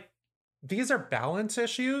like these are balance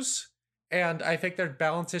issues. And I think they're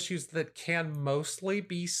balance issues that can mostly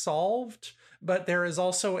be solved. But there is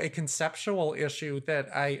also a conceptual issue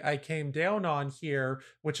that I came down on here,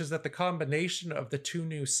 which is that the combination of the 2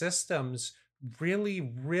 new systems really,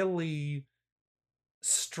 really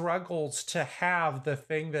struggles to have the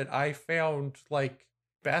thing that I found like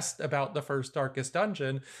best about the first Darkest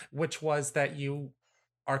Dungeon, which was that you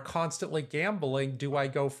are constantly gambling. Do I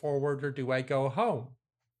go forward or do I go home?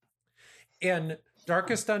 In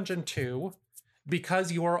Darkest Dungeon 2,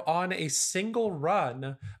 because you are on a single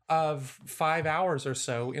run of 5 hours or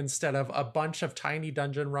so instead of a bunch of tiny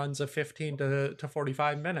dungeon runs of 15 to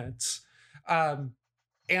 45 minutes. And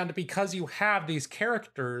because you have these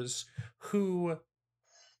characters who,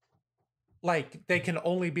 like, they can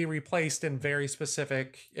only be replaced in very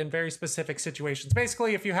specific situations.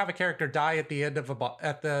 Basically, if you have a character die at the end of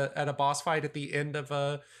at a boss fight at the end of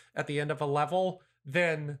a level,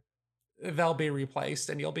 then they'll be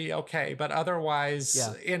replaced and you'll be okay. But otherwise,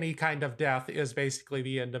 any kind of death is basically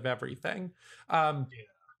the end of everything.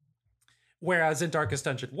 Whereas in Darkest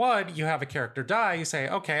Dungeon 1, you have a character die, you say,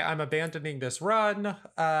 okay, I'm abandoning this run.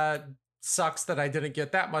 Sucks that I didn't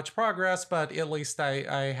get that much progress, but at least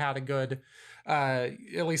I had a good,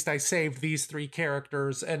 at least I saved these 3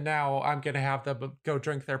 characters, and now I'm going to have them go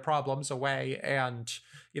drink their problems away, and,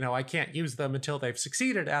 I can't use them until they've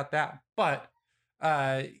succeeded at that. But,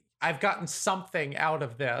 I've gotten something out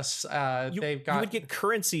of this. You would get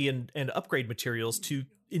currency and upgrade materials to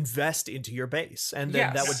invest into your base, and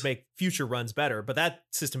then that would make future runs better. But that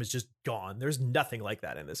system is just gone. There's nothing like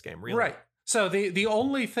that in this game, really. Right. So the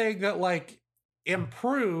only thing that like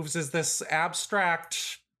improves is this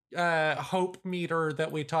abstract hope meter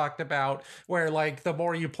that we talked about, where like the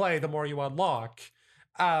more you play, the more you unlock.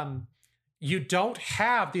 You don't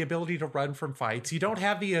have the ability to run from fights. You don't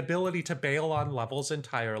have the ability to bail on levels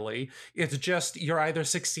entirely. It's just you're either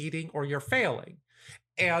succeeding or you're failing.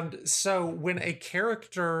 And so when a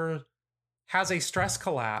character has a stress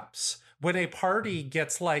collapse, when a party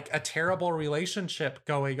gets like a terrible relationship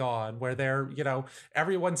going on where they're,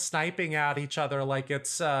 everyone's sniping at each other like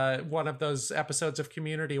it's one of those episodes of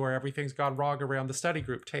Community where everything's gone wrong around the study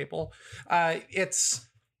group table,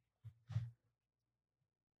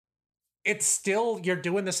 it's still, you're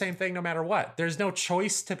doing the same thing no matter what. There's no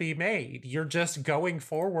choice to be made. You're just going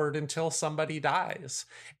forward until somebody dies.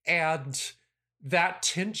 And that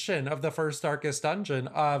tension of the first Darkest Dungeon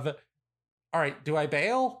of, all right, do I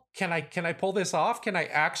bail? Can I pull this off? Can I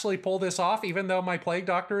actually pull this off? Even though my plague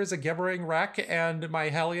doctor is a gibbering wreck and my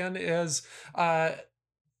Hellion is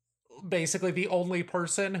basically the only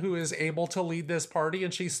person who is able to lead this party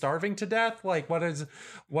and she's starving to death. Like, what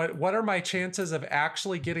are my chances of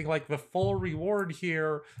actually getting like the full reward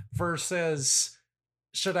here versus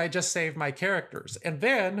should I just save my characters? And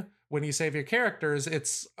then when you save your characters,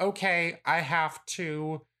 it's okay, I have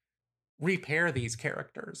to repair these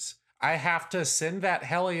characters. I have to send that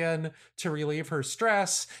Hellion to relieve her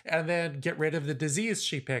stress and then get rid of the disease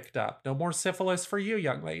she picked up. No more syphilis for you,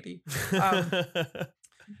 young lady.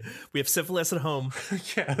 We have syphilis at home.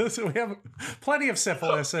 Yeah, so we have plenty of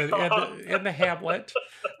syphilis in the Hamlet.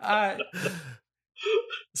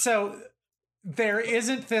 So there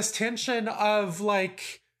isn't this tension of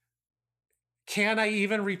like, can I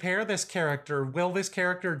even repair this character? Will this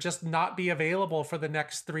character just not be available for the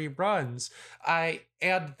next 3 runs? And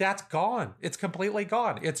that's gone. It's completely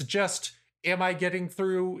gone. It's just, am I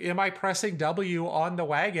pressing W on the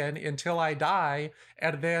wagon until I die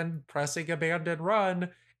and then pressing abandon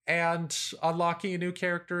run and unlocking a new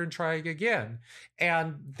character and trying again?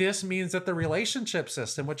 And this means that the relationship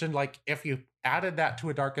system, which in like, if you added that to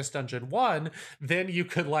a Darkest Dungeon 1, then you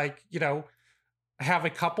could like, have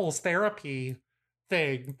a couples therapy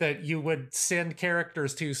thing that you would send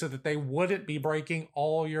characters to so that they wouldn't be breaking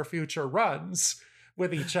all your future runs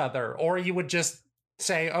with each other. Or you would just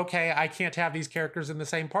say, okay, I can't have these characters in the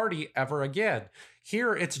same party ever again.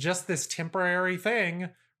 Here, it's just this temporary thing,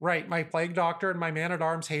 right? My Plague Doctor and my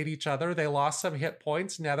Man-at-Arms hate each other. They lost some hit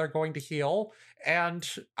points. Now they're going to heal. And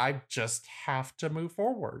I just have to move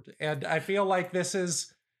forward. And I feel like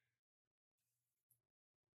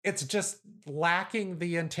it's just lacking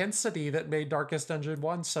the intensity that made Darkest Dungeon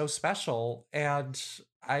 1 so special. And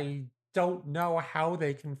I don't know how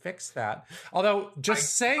they can fix that. Although,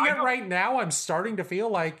 just saying it right now, I'm starting to feel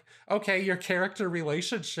like, okay, your character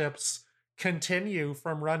relationships continue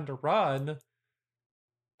from run to run.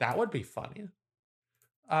 That would be funny.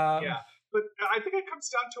 Yeah, but I think it comes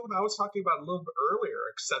down to what I was talking about a little bit earlier,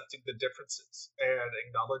 accepting the differences and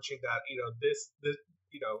acknowledging that, this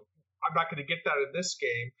I'm not going to get that in this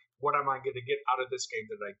game. What am I going to get out of this game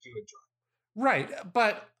that I do enjoy? Right,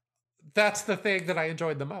 but that's the thing that I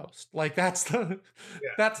enjoyed the most. Like that's the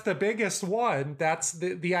biggest one. That's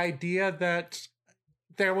the idea that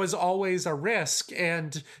there was always a risk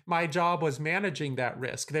and my job was managing that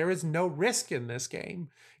risk. There is no risk in this game.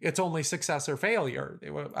 It's only success or failure.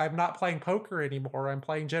 I'm not playing poker anymore. I'm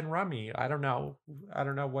playing gin rummy. I don't know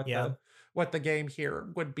what the game here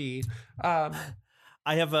would be.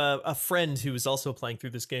 I have a friend who is also playing through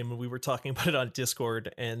this game, and we were talking about it on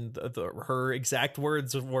Discord, and her exact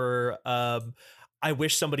words were, I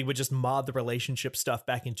wish somebody would just mod the relationship stuff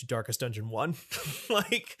back into Darkest Dungeon 1.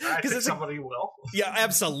 Like, because somebody will. Yeah,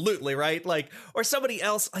 absolutely, right? Like, or somebody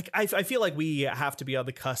else. Like, I feel like we have to be on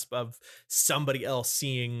the cusp of somebody else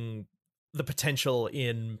seeing the potential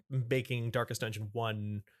in making Darkest Dungeon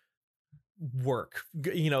 1 work,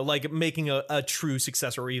 like making a true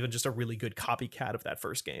successor, or even just a really good copycat of that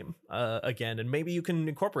first game again. And maybe you can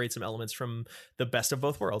incorporate some elements from the best of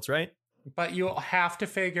both worlds, right? But you'll have to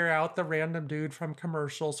figure out the random dude from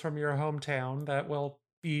commercials from your hometown that will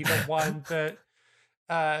be the one that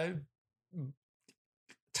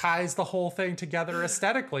ties the whole thing together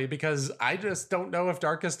aesthetically, because I just don't know if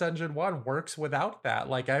Darkest Dungeon 1 works without that.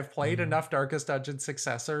 Like, I've played enough Darkest Dungeon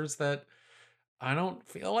successors that I don't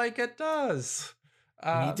feel like it does.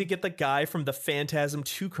 You need to get the guy from the Phantasm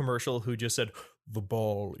 2 commercial who just said, "The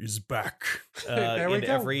ball is back," in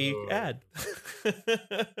every ad.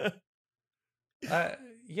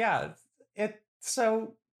 Yeah.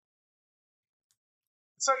 So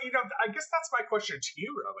I guess that's my question to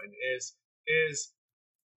you, Rowan, is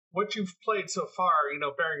what you've played so far,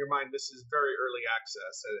 bearing in mind this is very early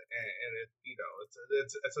access and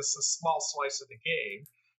it's a small slice of the game.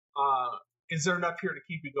 Is there enough here to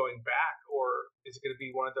keep you going back, or is it going to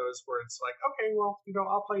be one of those where it's like, okay, well,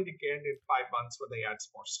 I'll play it again in 5 months when they add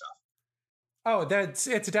some more stuff? Oh,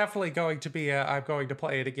 it's definitely going to be I'm going to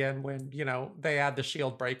play it again when, they add the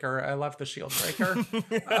shield breaker. I love the shield breaker.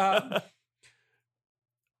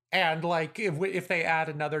 And like if they add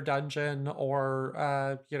another dungeon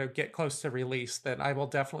or get close to release, then I will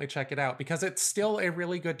definitely check it out, because it's still a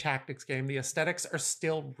really good tactics game. The aesthetics are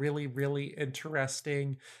still really, really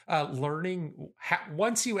interesting. Learning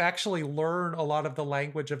once you actually learn a lot of the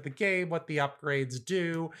language of the game, what the upgrades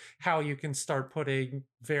do, how you can start putting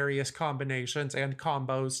various combinations and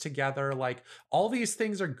combos together, like all these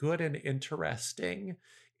things are good and interesting.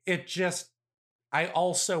 I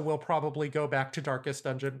also will probably go back to Darkest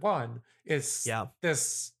Dungeon 1.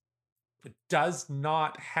 This does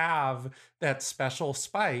not have that special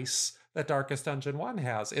spice that Darkest Dungeon 1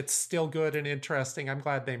 has. It's still good and interesting. I'm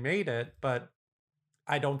glad they made it, but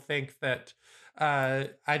I don't think that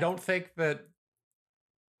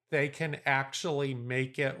they can actually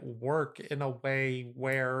make it work in a way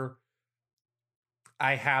where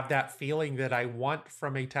I have that feeling that I want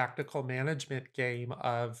from a tactical management game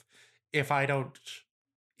of, if I don't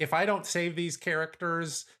save these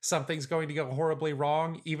characters, something's going to go horribly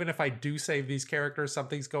wrong. Even if I do save these characters,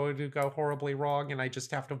 something's going to go horribly wrong, and I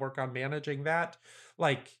just have to work on managing that.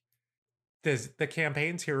 Like, the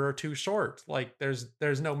campaigns here are too short. Like, there's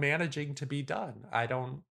no managing to be done. I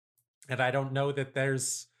don't know that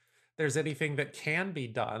there's there's anything that can be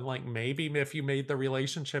done. Like maybe if you made the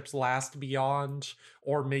relationships last beyond,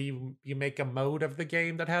 or maybe you make a mode of the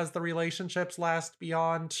game that has the relationships last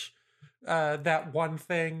beyond that one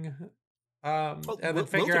thing. Well, And then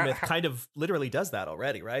figure out Wildermyth kind of literally does that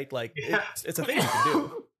already, right? Like Yeah. it's a thing you can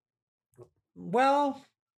do. Well,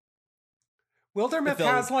 Wildermyth they'll-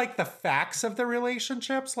 has like the facts of the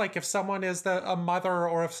relationships. Like if someone is a mother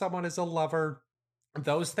or if someone is a lover,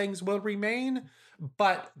 those things will remain.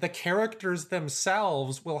 But the characters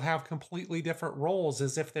themselves will have completely different roles,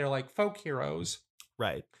 as if they're like folk heroes.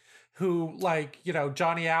 Right. Who, like, you know,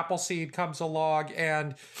 Johnny Appleseed comes along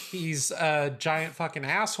and he's a giant fucking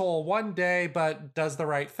asshole one day, but does the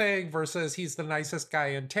right thing, versus he's the nicest guy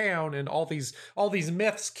in town. And all these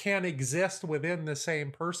myths can exist within the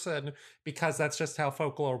same person, because that's just how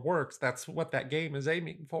folklore works. That's what that game is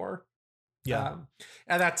aiming for. Yeah.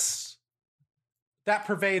 And that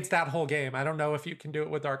pervades that whole game. I don't know if you can do it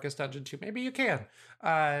with Darkest Dungeon 2. Maybe you can.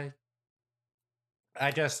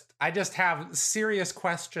 I just have serious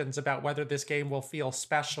questions about whether this game will feel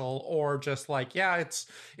special, or just like, yeah,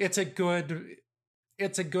 it's a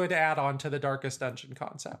good add-on to the Darkest Dungeon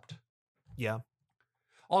concept. Yeah.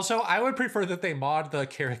 Also, I would prefer that they mod the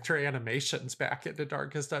character animations back into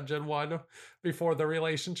Darkest Dungeon 1 before the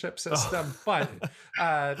relationship system, but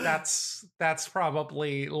that's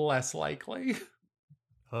probably less likely.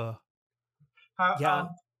 Yeah.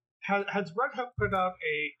 Has Red Hook put out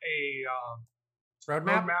a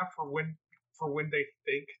Roadmap? for when they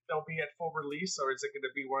think they'll be at full release, or is it going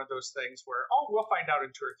to be one of those things where we'll find out in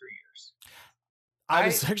 2 or 3 years? I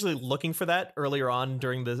was actually looking for that earlier on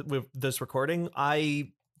during this recording.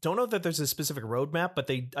 I don't know that there's a specific roadmap, but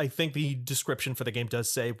I think the description for the game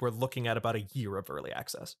does say we're looking at about a year of early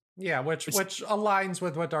access. Yeah, which aligns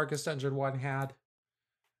with what Darkest Dungeon 1 had.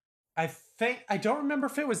 I don't remember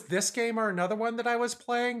if it was this game or another one that I was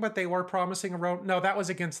playing, but they were promising no, that was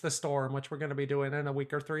Against the Storm, which we're going to be doing in a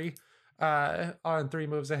week or 3 on 3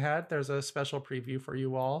 Moves Ahead. There's a special preview for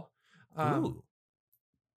you all. Ooh.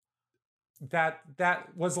 That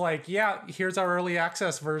was like, yeah, here's our early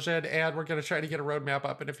access version, and we're going to try to get a roadmap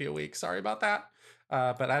up in a few weeks. Sorry about that.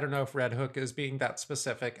 But I don't know if Red Hook is being that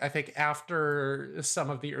specific. I think after some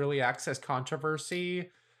of the early access controversy,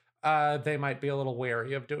 they might be a little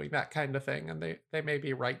wary of doing that kind of thing, and they may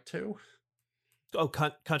be right too. Oh,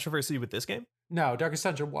 controversy with this game? No, Darkest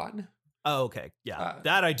Dungeon 1. Oh, okay. Yeah,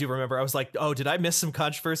 that I do remember. I was like, oh, did I miss some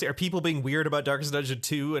controversy? Are people being weird about Darkest Dungeon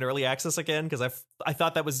 2 and early access again? Because I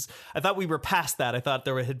thought we were past that. I thought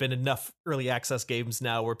there had been enough early access games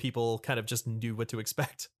now where people kind of just knew what to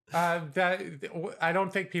expect. I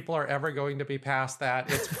don't think people are ever going to be past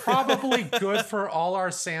that. It's probably good for all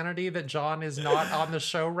our sanity that John is not on the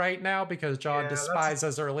show right now, because John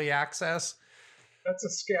despises early access. That's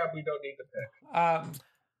a scab we don't need to pick.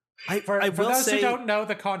 For those who don't know,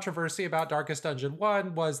 the controversy about Darkest Dungeon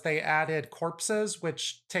 1 was they added corpses,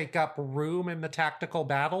 which take up room in the tactical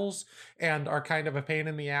battles and are kind of a pain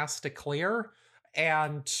in the ass to clear.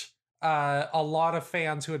 And a lot of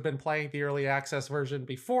fans who had been playing the early access version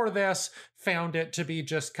before this found it to be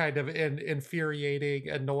just kind of an infuriating,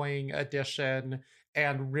 annoying addition,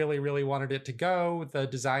 and really, really wanted it to go. The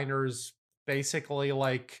designers basically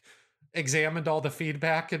examined all the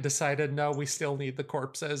feedback and decided, no, we still need the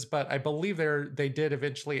corpses. But I believe they did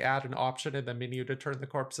eventually add an option in the menu to turn the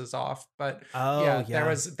corpses off. But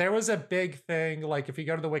there was a big thing. Like if you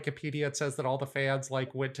go to the Wikipedia, it says that all the fans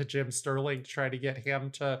went to Jim Sterling to try to get him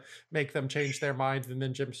to make them change their minds, and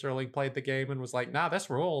then Jim Sterling played the game and was like, nah, this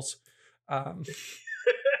rules. And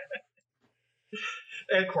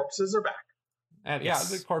corpses are back. And yeah,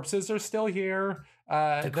 the corpses are still here.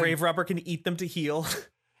 The grave robber can eat them to heal.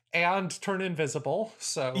 And turn invisible.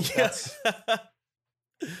 So yes.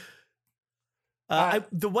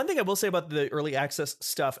 The one thing I will say about the early access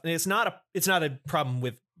stuff, and it's not a problem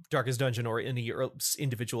with Darkest Dungeon or any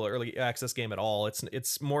individual early access game at all.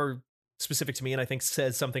 It's more specific to me, and I think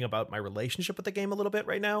says something about my relationship with the game a little bit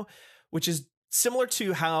right now, which is similar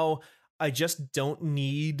to how I just don't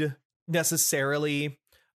need necessarily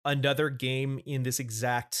another game in this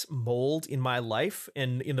exact mold in my life,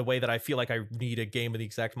 and in the way that I feel like I need a game in the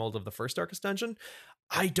exact mold of the first Darkest Dungeon.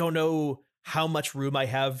 I don't know how much room I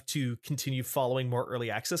have to continue following more early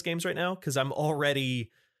access games right now, because I'm already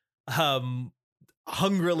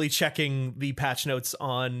hungrily checking the patch notes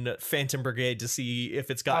on Phantom Brigade to see if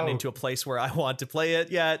it's gotten into a place where I want to play it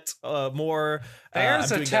yet more.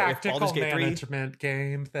 There's a tactical management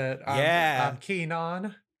game that I'm keen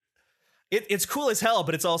on. It's cool as hell,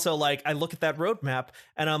 but it's also like I look at that roadmap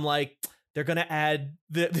and I'm like, they're going to add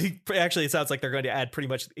actually, it sounds like they're going to add pretty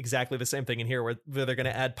much exactly the same thing in here, where they're going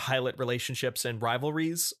to add pilot relationships and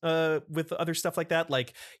rivalries with other stuff like that.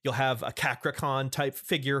 Like you'll have a Kakrakan type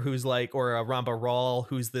figure who's like, or a Ramba Ral,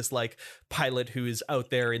 who's this like pilot who is out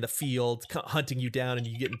there in the field hunting you down, and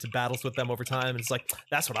you get into battles with them over time. And it's like,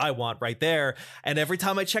 that's what I want right there. And every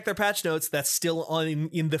time I check their patch notes, that's still on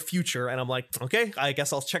in the future. And I'm like, okay, I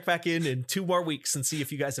guess I'll check back in 2 more weeks and see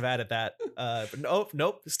if you guys have added that. But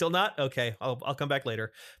nope, still not. Okay. I'll come back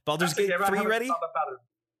later. Baldur's Gate 3 ready?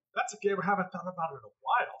 That's a game I haven't thought about in a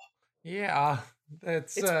while. Yeah,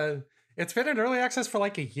 it's been in early access for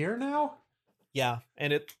like a year now. Yeah,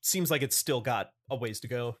 and it seems like it's still got a ways to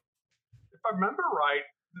go. If I remember right,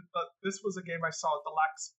 this was a game I saw at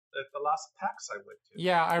the last PAX I went to.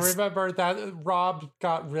 Yeah, I remember that Rob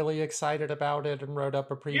got really excited about it and wrote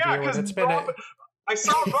up a preview. Yeah, because I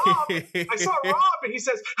saw Rob, and he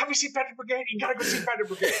says, "Have you seen Phantom Brigade? You gotta go see Phantom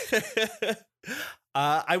Brigade."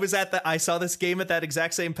 I saw this game at that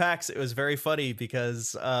exact same PAX. It was very funny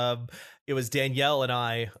because it was Danielle and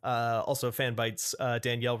I, also Fanbyte's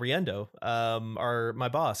Danielle Riendo, my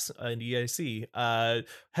boss in EAC,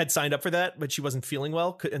 had signed up for that, but she wasn't feeling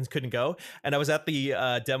well and couldn't go. And I was at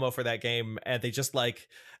the demo for that game, and they just like,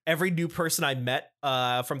 every new person I met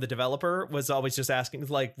from the developer was always just asking,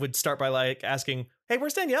 like, would start by like asking, "Hey,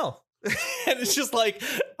 where's Danielle?" And it's just like,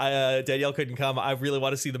 Danielle couldn't come. I really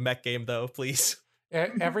want to see the mech game though, please.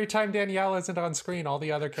 Every time Danielle isn't on screen, all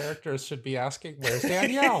the other characters should be asking, "Where's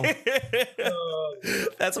Danielle?"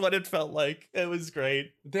 That's what it felt like. It was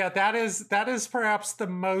great. Yeah, that is perhaps the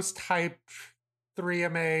most hyped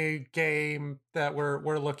 3MA game that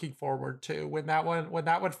we're looking forward to. When that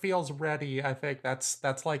one feels ready, I think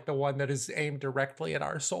that's like the one that is aimed directly at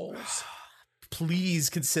our souls. Please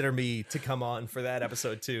consider me to come on for that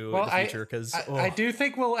episode too in the future, because I do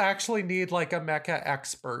think we'll actually need like a mecha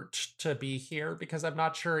expert to be here, because I'm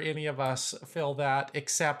not sure any of us feel that,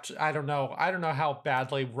 except I don't know how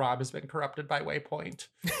badly Rob has been corrupted by Waypoint.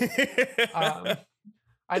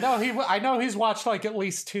 I know he's watched like at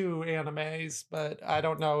least 2 animes, but I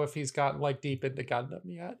don't know if he's gotten like deep into Gundam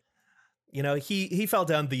yet. You know, he fell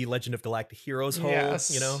down the Legend of Galactic Heroes hole. Yes.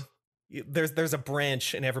 You know, there's a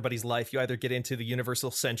branch in everybody's life. You either get into the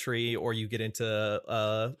Universal Century or you get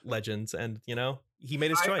into Legends, and you know, he made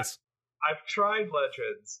his choice. I've tried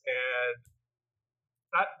Legends, and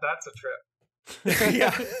that's a trip.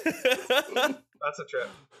 Yeah. That's a trip.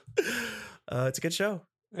 It's a good show.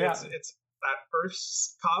 Yeah. It's that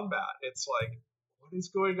first combat. It's like, what is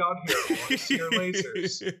going on here? I want to see your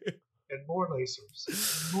lasers. And more lasers.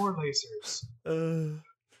 And more lasers.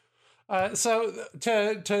 So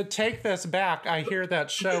to take this back, I hear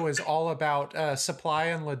that show is all about supply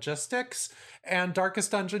and logistics, and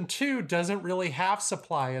Darkest Dungeon 2 doesn't really have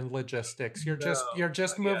supply and logistics. You're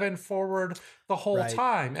just moving forward the whole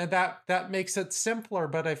time, and that makes it simpler,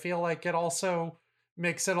 but I feel like it also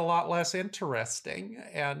makes it a lot less interesting.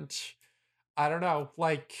 And I don't know,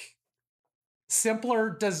 like,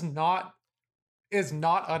 simpler is not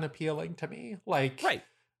unappealing to me. Like,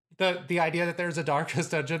 the idea that there's a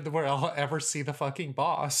Darkest Dungeon where I'll ever see the fucking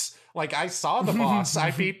boss. Like, I saw the boss.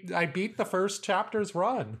 I beat the first chapter's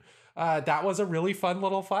run. That was a really fun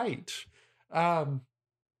little fight.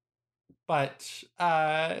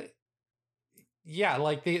 Yeah,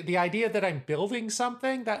 like the idea that I'm building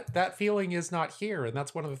something, that feeling is not here, and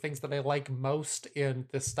that's one of the things that I like most in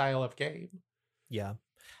this style of game. Yeah.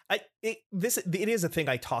 It is a thing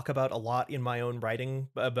I talk about a lot in my own writing,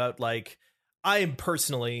 about like, I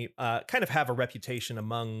personally kind of have a reputation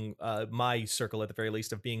among my circle, at the very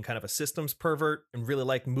least, of being kind of a systems pervert and really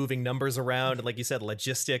like moving numbers around and, like you said,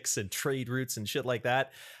 logistics and trade routes and shit like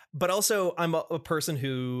that. But also, I'm a person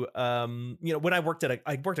who, you know, when I worked at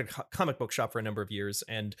a comic book shop for a number of years,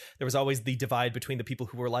 and there was always the divide between the people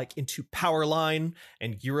who were like into Powerline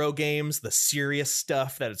and Euro games, the serious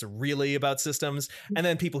stuff that is really about systems, and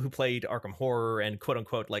then people who played Arkham Horror and quote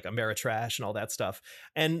unquote like Ameritrash and all that stuff.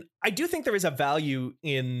 And I do think there is a value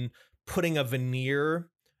in putting a veneer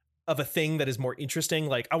of a thing that is more interesting.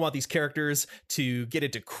 Like, I want these characters to get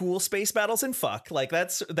into cool space battles and fuck. Like,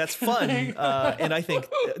 that's fun. And I think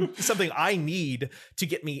something I need to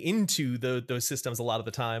get me into those systems a lot of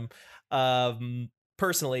the time.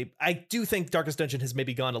 Personally, I do think Darkest Dungeon has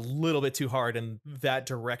maybe gone a little bit too hard in that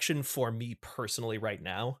direction for me personally right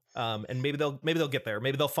now. And maybe they'll get there.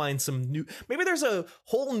 Maybe they'll find some new, maybe there's a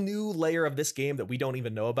whole new layer of this game that we don't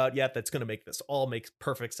even know about yet that's going to make this all make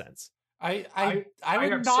perfect sense. I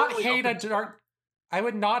would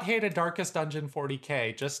not hate a Darkest Dungeon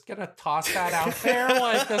 40K. Just gonna toss that out there.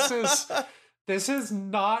 Like, this is This is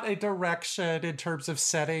not a direction in terms of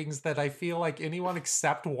settings that I feel like anyone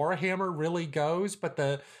except Warhammer really goes, but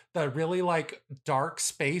the really like dark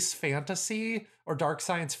space fantasy or dark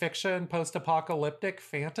science fiction, post-apocalyptic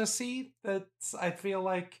fantasy, that's I feel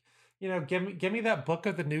like, give me that Book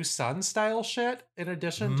of the New Sun style shit in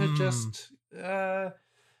addition to just yeah.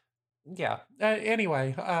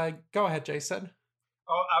 Anyway, go ahead, Jason.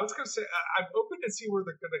 Oh, I was going to say, I'm open to see where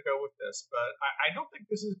they're going to go with this, but I don't think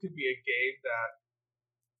this is going to be a game that,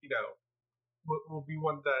 will be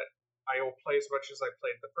one that I will play as much as I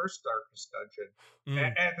played the first Darkest Dungeon.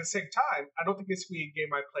 And at the same time, I don't think it's going to be a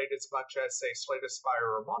game I played as much as, say, Slay the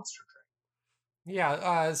Spire or Monster Train.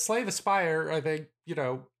 Yeah, Slay the Spire, I think,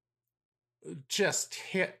 just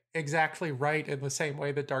hit exactly right in the same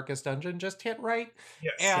way that Darkest Dungeon just hit right.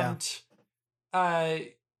 Yes. And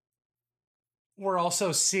we're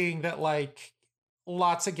also seeing that like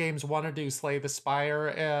lots of games want to do Slay the Spire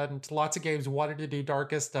and lots of games wanted to do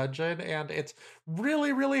Darkest Dungeon, and it's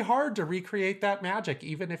really, really hard to recreate that magic,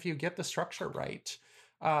 even if you get the structure right.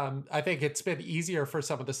 I think it's been easier for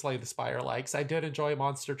some of the Slay the Spire likes. I did enjoy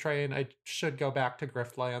Monster Train. I should go back to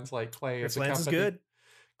Griftlands. Like Clay is a company. Griftlands is good.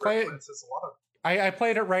 Clay, Griftlands is a lot of. I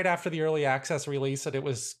played it right after the early access release, and it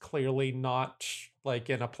was clearly not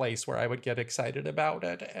like in a place where I would get excited about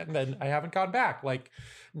it. And then I haven't gone back like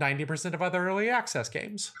 90% of other early access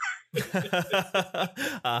games.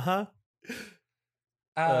 Uh-huh.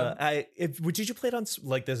 Did you play it on,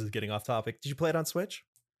 like, this is getting off topic. Did you play it on Switch?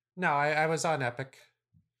 No, I was on Epic.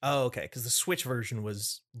 Oh, okay. Because the Switch version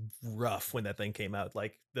was rough when that thing came out.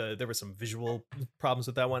 Like there were some visual problems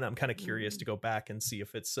with that one. I'm kind of curious to go back and see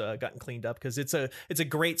if it's gotten cleaned up, because it's a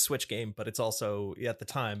great Switch game, but it's also, at the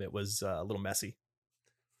time, it was a little messy.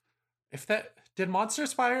 If that did Monster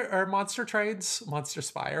Spire or Monster Trades, Monster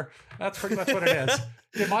Spire. That's pretty much what it is.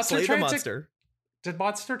 Did Monster Trades? Did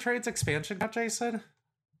Monster Trades expansion come, Jason?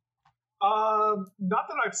 Not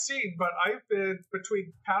that I've seen, but I've been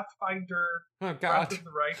between Pathfinder, Wrath of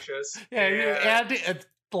the Righteous, and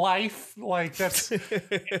Life. Like that's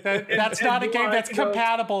not a game that's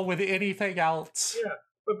compatible with anything else. Yeah,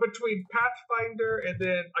 but between Pathfinder and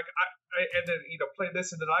then play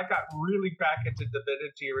this, and then I got really back into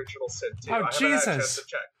Divinity Original Sin 2. Oh, I Jesus! haven't had a chance to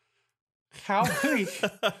check.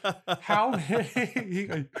 How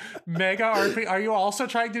many mega RP? Are you also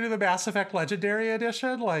trying to do the Mass Effect Legendary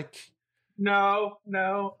Edition? Like. No.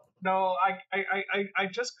 I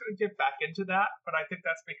just couldn't get back into that, but I think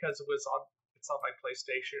that's because it's on my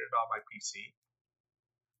PlayStation and on my PC.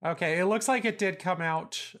 Okay, it looks like it did come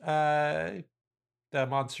out. The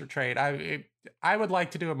Monster Train. I would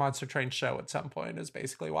like to do a Monster Train show at some point. Is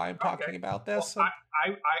basically why I'm talking about this. Well,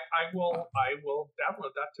 I will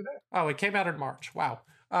download that today. Oh, it came out in March. Wow.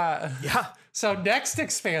 Yeah. So next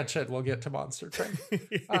expansion, we'll get to Monster Train.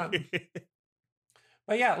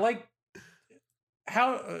 But yeah, like.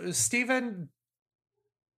 How, Steven,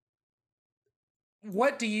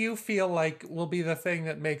 what do you feel like will be the thing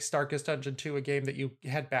that makes Darkest Dungeon 2 a game that you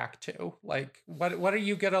head back to? Like, what are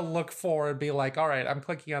you going to look for and be like, all right, I'm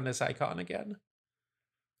clicking on this icon again?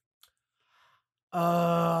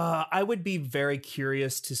 I would be very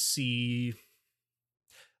curious to see,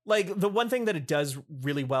 like, the one thing that it does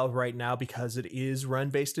really well right now, because it is run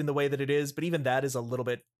based in the way that it is, but even that is a little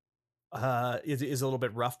bit is a little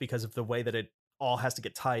bit rough because of the way that it all has to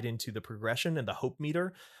get tied into the progression and the hope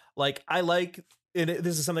meter. Like,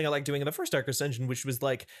 this is something I like doing in the first Darkest Dungeon, which was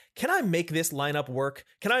like, can I make this lineup work?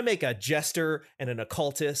 Can I make a jester and an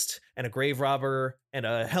occultist and a grave robber and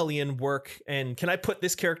a hellion work? And can I put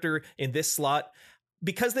this character in this slot?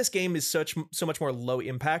 Because this game is so much more low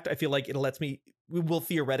impact, I feel like it will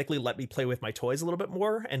theoretically let me play with my toys a little bit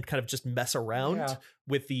more and kind of just mess around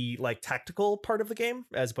with the like tactical part of the game,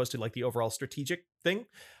 as opposed to like the overall strategic thing.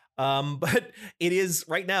 But it is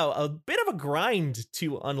right now a bit of a grind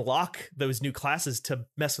to unlock those new classes to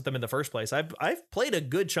mess with them in the first place. I've played a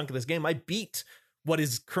good chunk of this game. I beat what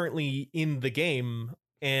is currently in the game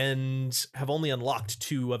and have only unlocked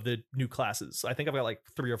 2 of the new classes. I think I've got like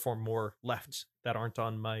 3 or 4 more left that aren't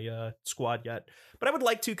on my squad yet. But I would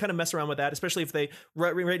like to kind of mess around with that, especially if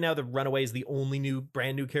right now the Runaway is the only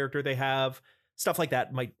brand new character they have. Stuff like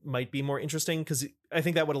that might be more interesting, because I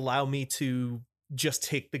think that would allow me to just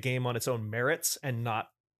take the game on its own merits and not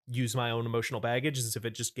use my own emotional baggage, as if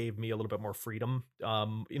it just gave me a little bit more freedom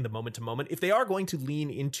in the moment to moment. If they are going to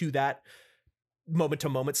lean into that moment to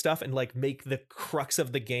moment stuff and like make the crux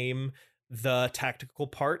of the game the tactical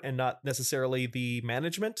part and not necessarily the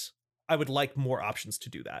management, I would like more options to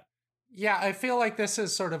do that. Yeah, I feel like this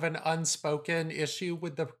is sort of an unspoken issue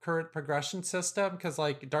with the current progression system because,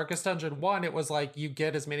 like, Darkest Dungeon 1, it was like you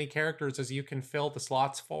get as many characters as you can fill the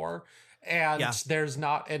slots for. And Yeah. there's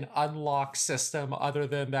not an unlock system other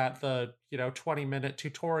than that the, 20-minute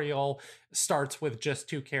tutorial starts with just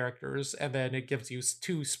two characters and then it gives you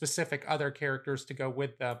two specific other characters to go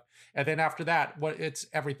with them. And then after that, what it's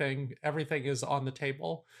everything is on the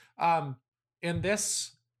table. In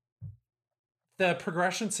this the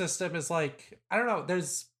progression system is like, I don't know,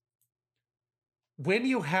 there's when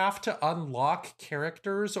you have to unlock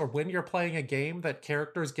characters or when you're playing a game that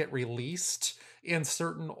characters get released in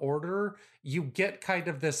certain order, you get kind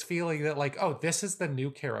of this feeling that, like, oh, this is the new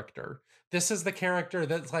character. This is the character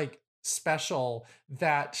that's like special,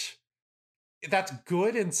 that's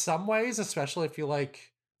good in some ways, especially if you like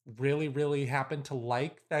really really happen to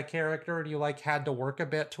like that character and you like had to work a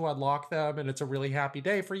bit to unlock them and it's a really happy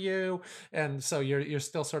day for you, and so you're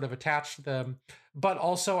still sort of attached to them. But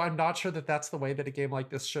also I'm not sure that that's the way that a game like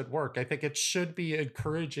this should work. I think it should be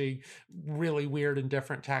encouraging really weird and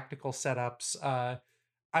different tactical setups.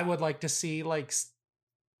 I would like to see, like,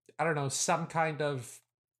 I don't know, some kind of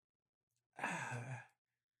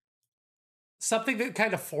something that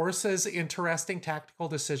kind of forces interesting tactical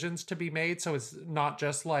decisions to be made. So it's not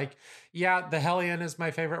just like, yeah, the Hellion is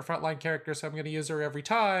my favorite frontline character, so I'm going to use her every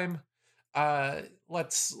time.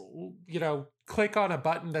 Let's, click on a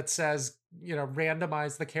button that says,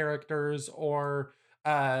 randomize the characters, or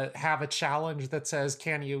have a challenge that says,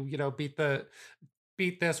 can you,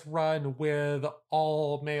 beat this run with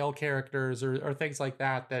all male characters, or things like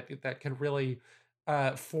that can really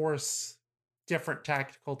force different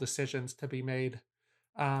tactical decisions to be made.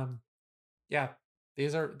 Um, yeah,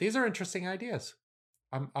 these are interesting ideas.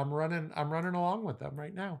 I'm running along with them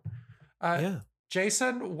right now. Uh, Yeah.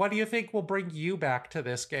 Jason, what do you think will bring you back to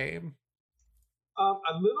this game?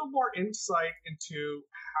 A little more insight into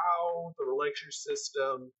how the relationship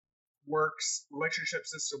system works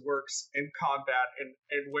in combat,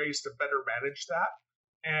 and ways to better manage that,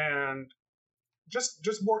 and just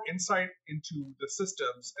more insight into the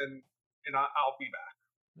systems, and I'll be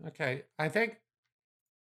back. Okay, I think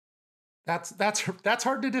that's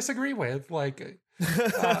hard to disagree with. Like,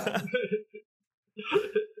 uh,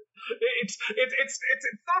 It's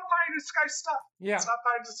not pie in the sky stuff. yeah, It's not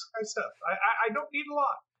pie in the sky stuff. I don't need a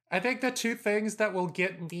lot. I think the two things that will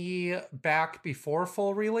get me back before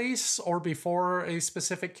full release or before a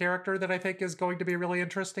specific character that I think is going to be really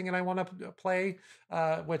interesting and I want to play,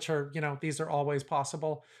 which are, these are always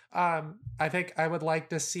possible. I think I would like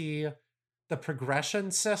to see the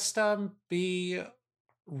progression system be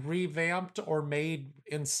revamped or made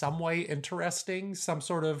in some way interesting, some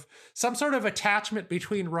sort of attachment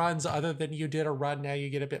between runs other than you did a run, now you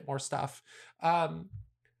get a bit more stuff.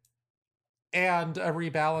 And a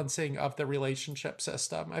rebalancing of the relationship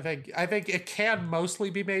system. I think it can mostly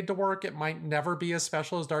be made to work. It might never be as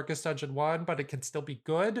special as Darkest Dungeon 1, but it can still be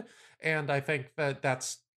good. And I think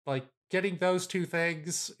that's like getting those two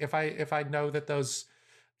things. If I know that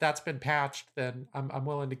that's been patched, then I'm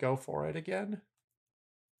willing to go for it again.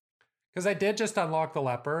 Because I did just unlock the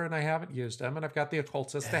leper and I haven't used him, and I've got the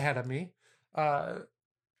occultist ahead of me.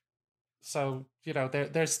 So,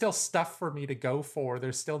 there's still stuff for me to go for.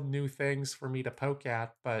 There's still new things for me to poke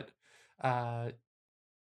at, but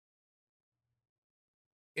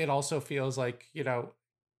it also feels like,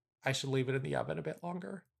 I should leave it in the oven a bit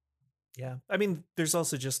longer. Yeah. I mean, there's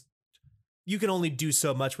also just, you can only do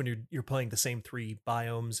so much when you're playing the same three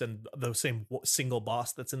biomes and the same single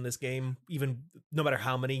boss that's in this game, even no matter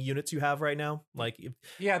how many units you have right now. Like,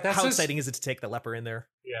 yeah, how exciting is it to take the leper in there?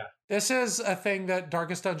 Yeah. This is a thing that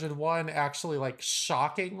Darkest Dungeon 1 actually, like,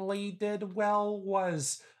 shockingly did well,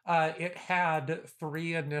 was it had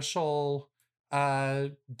three initial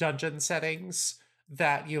dungeon settings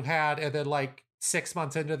that you had, and then, like, 6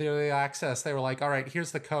 months into the early access, they were like, all right,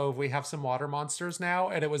 here's the cove, we have some water monsters now.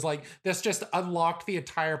 And it was like, this just unlocked the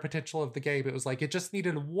entire potential of the game. It was like, it just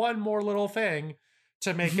needed one more little thing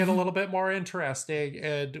to make it a little bit more interesting,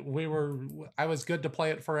 and I was good to play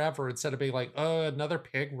it forever instead of being like, oh, another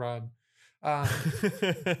pig run.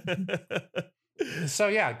 So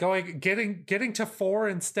yeah, getting to 4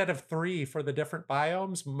 instead of 3 for the different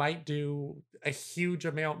biomes might do a huge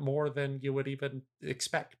amount more than you would even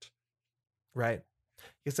expect. Right.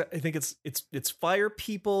 I think it's fire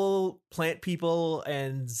people, plant people,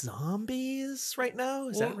 and zombies right now.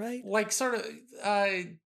 Is that right? Like, sort of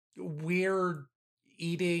weird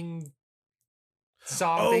eating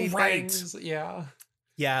zombie things. Yeah.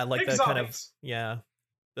 Yeah, like Big the zombies. kind of, yeah,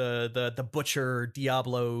 the butcher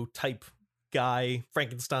Diablo type guy,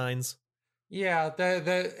 Frankenstein's. Yeah,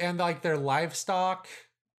 the and like their livestock.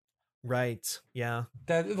 Right. Yeah.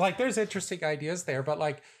 That, like, there's interesting ideas there, but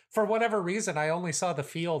like for whatever reason, I only saw the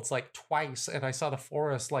fields like twice, and I saw the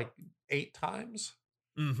forest like 8 times.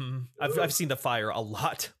 I've seen the fire a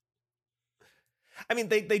lot. I mean,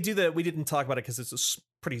 they do the, we didn't talk about it because it's a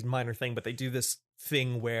pretty minor thing, but they do this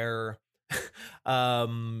thing where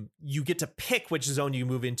you get to pick which zone you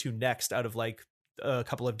move into next out of like a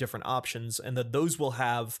couple of different options, and that those will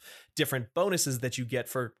have different bonuses that you get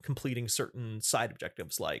for completing certain side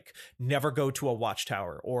objectives, like never go to a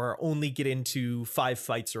watchtower or only get into 5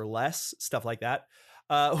 fights or less, stuff like that.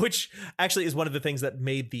 Which actually is one of the things that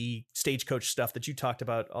made the stagecoach stuff that you talked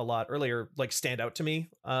about a lot earlier like stand out to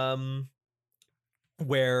me.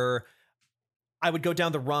 Where I would go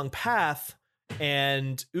down the wrong path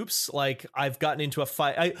and oops, like I've gotten into a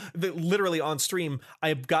fight. Literally on stream,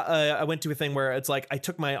 I went to a thing where it's like I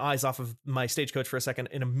took my eyes off of my stagecoach for a second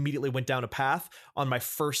and immediately went down a path on my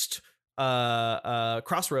first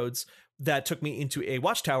crossroads that took me into a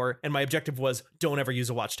watchtower, and my objective was don't ever use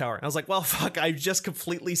a watchtower. And I was like, well, fuck, I just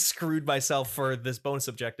completely screwed myself for this bonus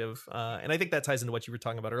objective. And I think that ties into what you were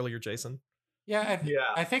talking about earlier, Jason. Yeah,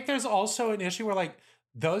 I think there's also an issue where like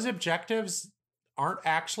those objectives aren't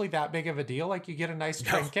actually that big of a deal. Like you get a nice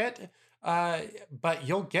trinket, but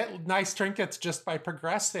you'll get nice trinkets just by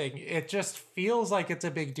progressing. It just feels like it's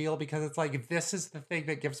a big deal because it's like, this is the thing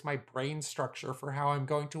that gives my brain structure for how I'm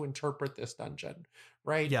going to interpret this dungeon,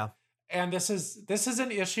 right? Yeah. And this is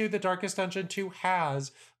an issue that Darkest Dungeon 2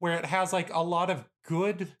 has, where it has like a lot of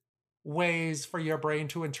good ways for your brain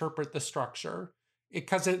to interpret the structure.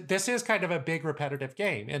 Because this is kind of a big repetitive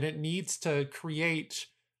game, and it needs to create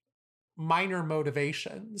minor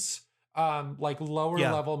motivations, like lower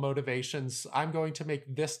level motivations. I'm going to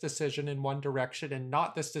make this decision in one direction and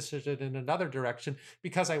not this decision in another direction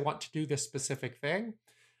because I want to do this specific thing.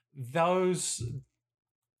 That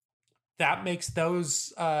makes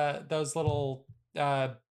those little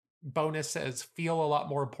bonuses feel a lot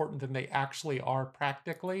more important than they actually are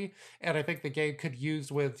practically. And I think the game could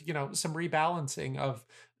use with, some rebalancing of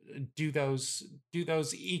do those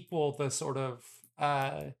equal the sort of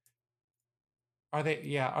are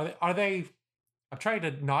they I'm trying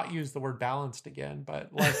to not use the word balanced again, but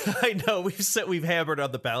like I know we've hammered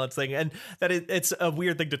on the balance thing, and that it's a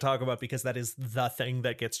weird thing to talk about because that is the thing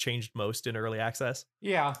that gets changed most in early access.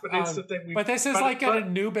 Yeah, but it's the thing. But this is like an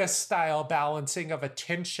Anubis style balancing of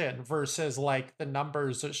attention versus like the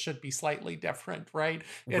numbers that should be slightly different, right?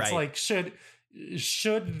 It's like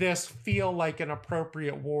should this feel like an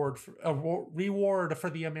appropriate reward for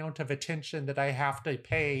the amount of attention that I have to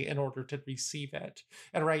pay in order to receive it?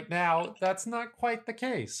 And right now, that's not quite the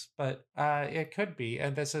case, but it could be.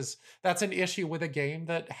 And that's an issue with a game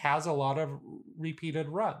that has a lot of repeated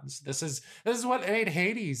runs. This is what made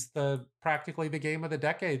Hades practically the game of the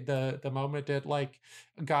decade. The moment it like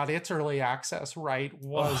got its early access right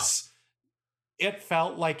was. It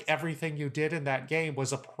felt like everything you did in that game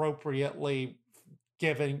was appropriately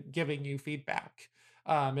giving you feedback.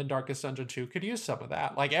 And Darkest Dungeon 2 could use some of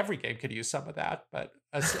that. Like every game could use some of that, but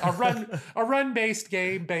a run based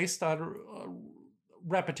game based on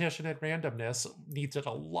repetition and randomness needs it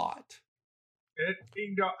a lot.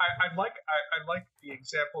 I like the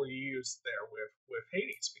example you used there with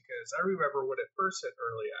Hades, because I remember when it first hit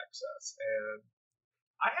early access, and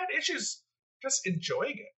I had issues just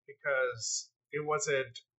enjoying it because it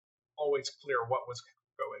wasn't always clear what was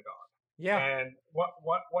going on. Yeah. And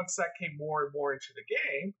once that came more and more into the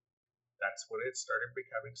game, that's when it started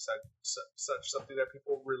becoming such something that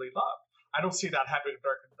people really love. I don't see that happening in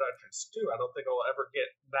Dark Dungeons 2. I don't think it'll ever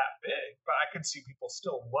get that big, but I can see people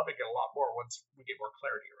still loving it a lot more once we get more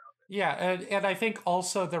clarity around it. Yeah, and I think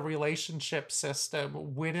also the relationship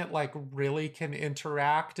system, when it like really can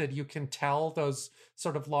interact and you can tell those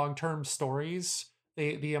sort of long-term stories,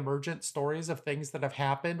 the emergent stories of things that have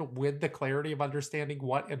happened with the clarity of understanding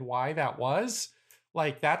what and why that was,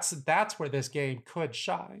 like that's where this game could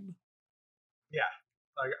shine. Yeah,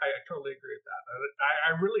 I totally agree with that.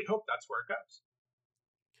 I really hope that's where it goes.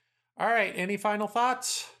 All right, any final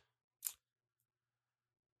thoughts?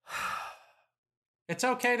 It's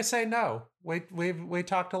okay to say no. We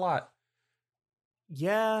talked a lot.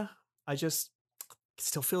 Yeah, I just it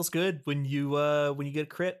still feels good when you get a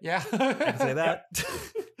crit. Yeah, I can say that.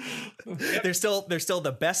 They're still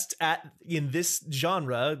the best in this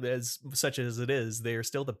genre, as such as it is. They're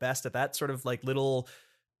still the best at that sort of like little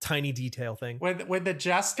tiny detail thing. When the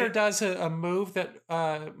jester does a move that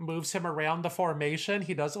moves him around the formation,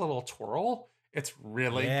 he does a little twirl. It's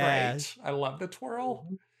really great. I love the twirl.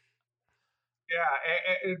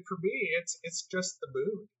 Yeah, and for me, it's just the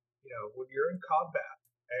mood. When you're in combat,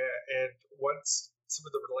 and once some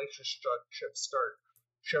of the relationships start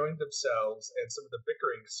showing themselves and some of the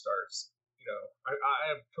bickering starts,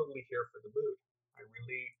 I am totally here for the mood. I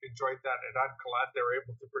really enjoyed that, and I'm glad they were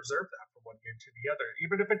able to preserve that from one game to the other,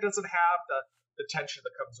 even if it doesn't have the tension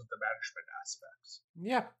that comes with the management aspects.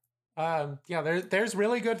 Yeah. There's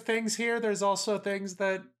really good things here. There's also things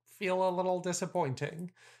that feel a little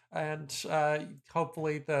disappointing. And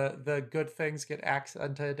hopefully the good things get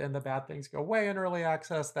accented and the bad things go away in early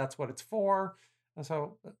access. That's what it's for. And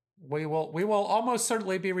so we will almost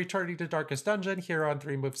certainly be returning to Darkest Dungeon here on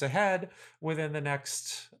 3 Moves Ahead within the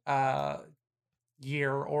next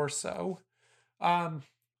year or so.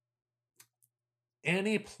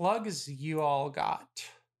 Any plugs you all got?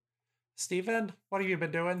 Steven, what have you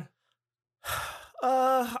been doing?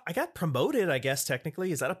 I got promoted, I guess,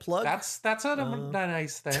 technically. Is that a plug? That's a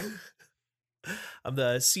nice thing. I'm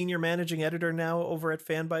the senior managing editor now over at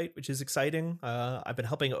Fanbyte, which is exciting. I've been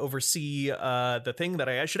helping oversee the thing that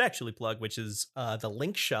I should actually plug, which is the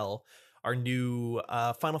Link Shell, our new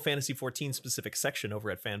Final Fantasy XIV specific section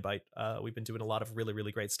over at Fanbyte. We've been doing a lot of really,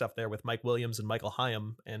 really great stuff there with Mike Williams and Michael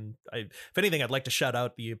Hyam. And if anything, I'd like to shout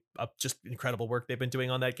out the just incredible work they've been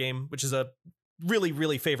doing on that game, which is a really,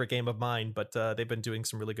 really favorite game of mine, but they've been doing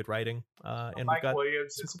some really good writing. And Mike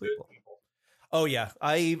Williams is good people. Oh yeah,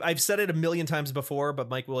 I've said it a million times before, but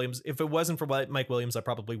Mike Williams, if it wasn't for Mike Williams, I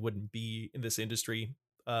probably wouldn't be in this industry.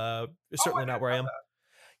 Certainly not where I am. That.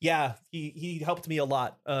 Yeah, he helped me a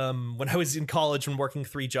lot when I was in college and working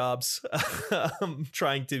 3 jobs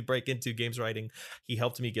trying to break into games writing. He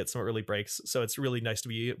helped me get some early breaks, so it's really nice to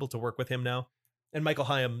be able to work with him now. And Michael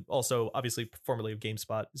Hyam, also obviously formerly of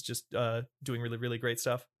GameSpot, is just doing really, really great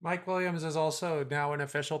stuff. Mike Williams is also now an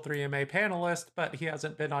official 3MA panelist, but he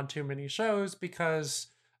hasn't been on too many shows because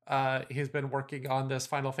he's been working on this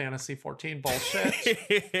Final Fantasy XIV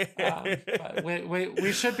bullshit. But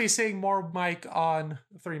we should be seeing more Mike on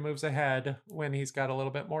 3 Moves Ahead when he's got a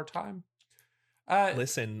little bit more time.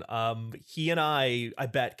 Listen, he and I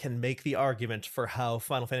bet, can make the argument for how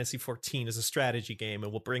Final Fantasy XIV is a strategy game,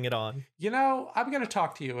 and we'll bring it on. I'm going to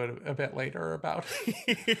talk to you a bit later about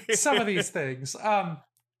some of these things. I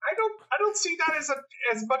don't see that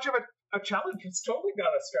as much of a challenge. It's totally not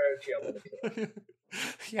a strategy element.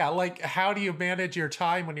 Yeah, like how do you manage your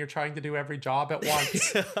time when you're trying to do every job at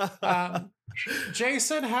once?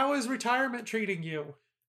 Jason, how is retirement treating you?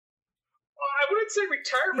 I wouldn't say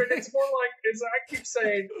retirement. It's more like, as I keep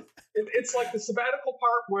saying, it's like the sabbatical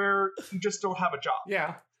part where you just don't have a job.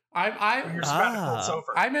 Yeah, your sabbatical's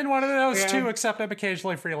over. I'm in one of those too, except I'm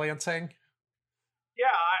occasionally freelancing. Yeah,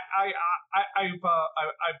 I've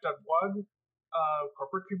done one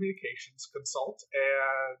corporate communications consult,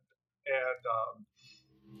 and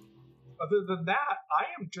other than that, I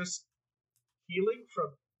am just healing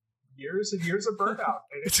from years and years of burnout.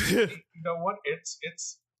 And it's, you know what?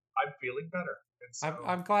 I'm feeling better. And so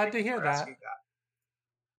I'm glad to hear that.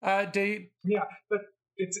 Yeah, but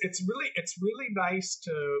it's really nice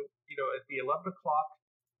to, at the 11 o'clock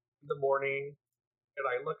in the morning, and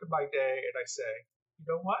I look at my day and I say, you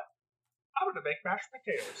know what? I'm going to make mashed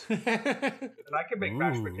potatoes. And I can make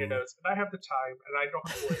mashed potatoes, and I have the time, and I don't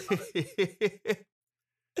have to worry about it.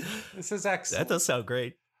 This is excellent. That does sound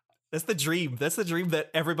great. That's the dream. That's the dream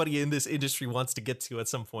that everybody in this industry wants to get to at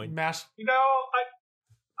some point.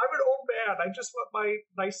 I'm an old man. I just want my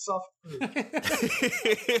nice soft food.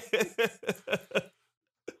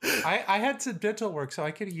 I had some dental work, so I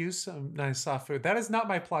could use some nice soft food. That is not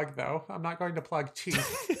my plug, though. I'm not going to plug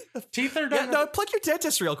teeth. Teeth are done. No, plug your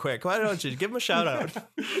dentist real quick. Why don't you give him a shout out?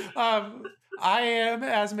 I am,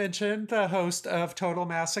 as mentioned, the host of Total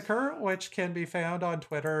Massacre, which can be found on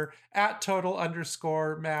Twitter at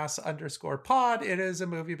total_mass_pod. It is a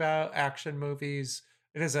movie about action movies.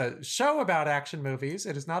 It is a show about action movies.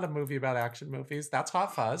 It is not a movie about action movies. That's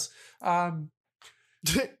Hot Fuzz. And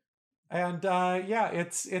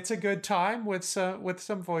it's a good time with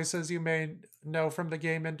some voices you may know from the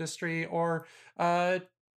game industry or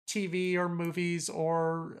TV or movies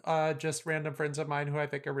or just random friends of mine who I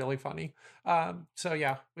think are really funny.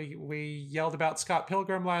 We yelled about Scott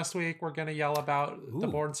Pilgrim last week. We're going to yell about the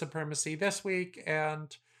Bourne Supremacy this week,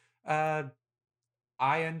 and I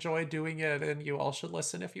enjoy doing it, and you all should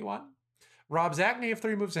listen if you want. Rob Zachney of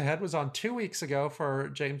 3 Moves Ahead was on 2 weeks ago for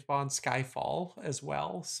James Bond Skyfall as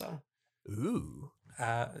well. So,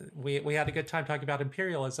 we had a good time talking about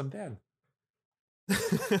imperialism then.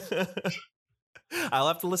 I'll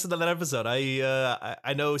have to listen to that episode.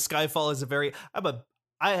 I know Skyfall is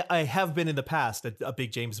I have been in the past a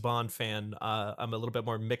big James Bond fan. I'm a little bit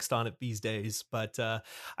more mixed on it these days, but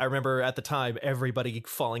I remember at the time everybody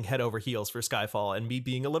falling head over heels for Skyfall, and me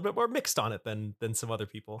being a little bit more mixed on it than some other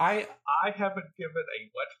people. I haven't given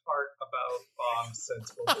a wet fart about bombs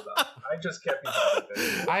since Goldeneye. I just can't be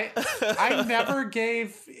bothered. I never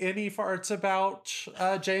gave any farts about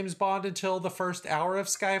James Bond until the first hour of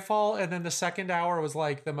Skyfall, and then the second hour was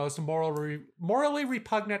like the most morally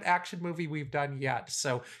repugnant action movie we've done yet.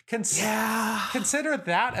 So consider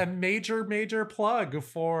that a major plug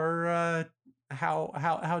for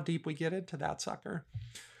how deep we get into that sucker.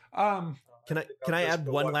 Can I add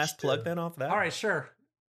one last plug then off that? All right, sure.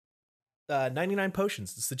 99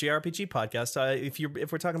 Potions. It's the JRPG podcast.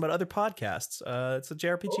 If we're talking about other podcasts, it's a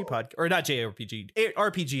JRPG podcast, or not JRPG,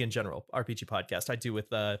 RPG in general, RPG podcast I do with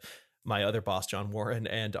my other boss, John Warren,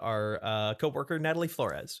 and our co-worker, Natalie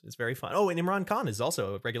Flores. It's very fun. Oh, and Imran Khan is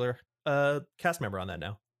also a regular cast member on that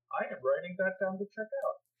now. I am writing that down to check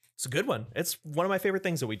out. It's a good one. It's one of my favorite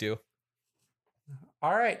things that we do.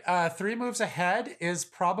 All right. Three Moves Ahead is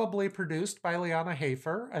probably produced by Liana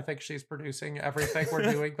Hafer. I think she's producing everything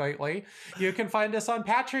we're doing lately. You can find us on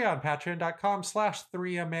Patreon,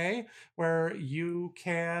 patreon.com/3MA, where you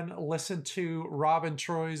can listen to Rob and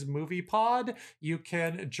Troy's movie pod. You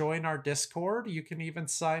can join our Discord. You can even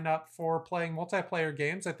sign up for playing multiplayer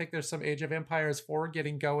games. I think there's some Age of Empires 4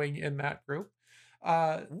 getting going in that group.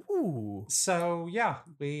 So yeah,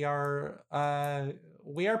 we are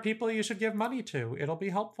people you should give money to. It'll be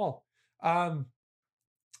helpful. I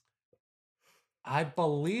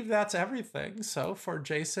believe that's everything. So for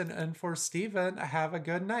Jason and for Steven, have a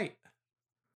good night.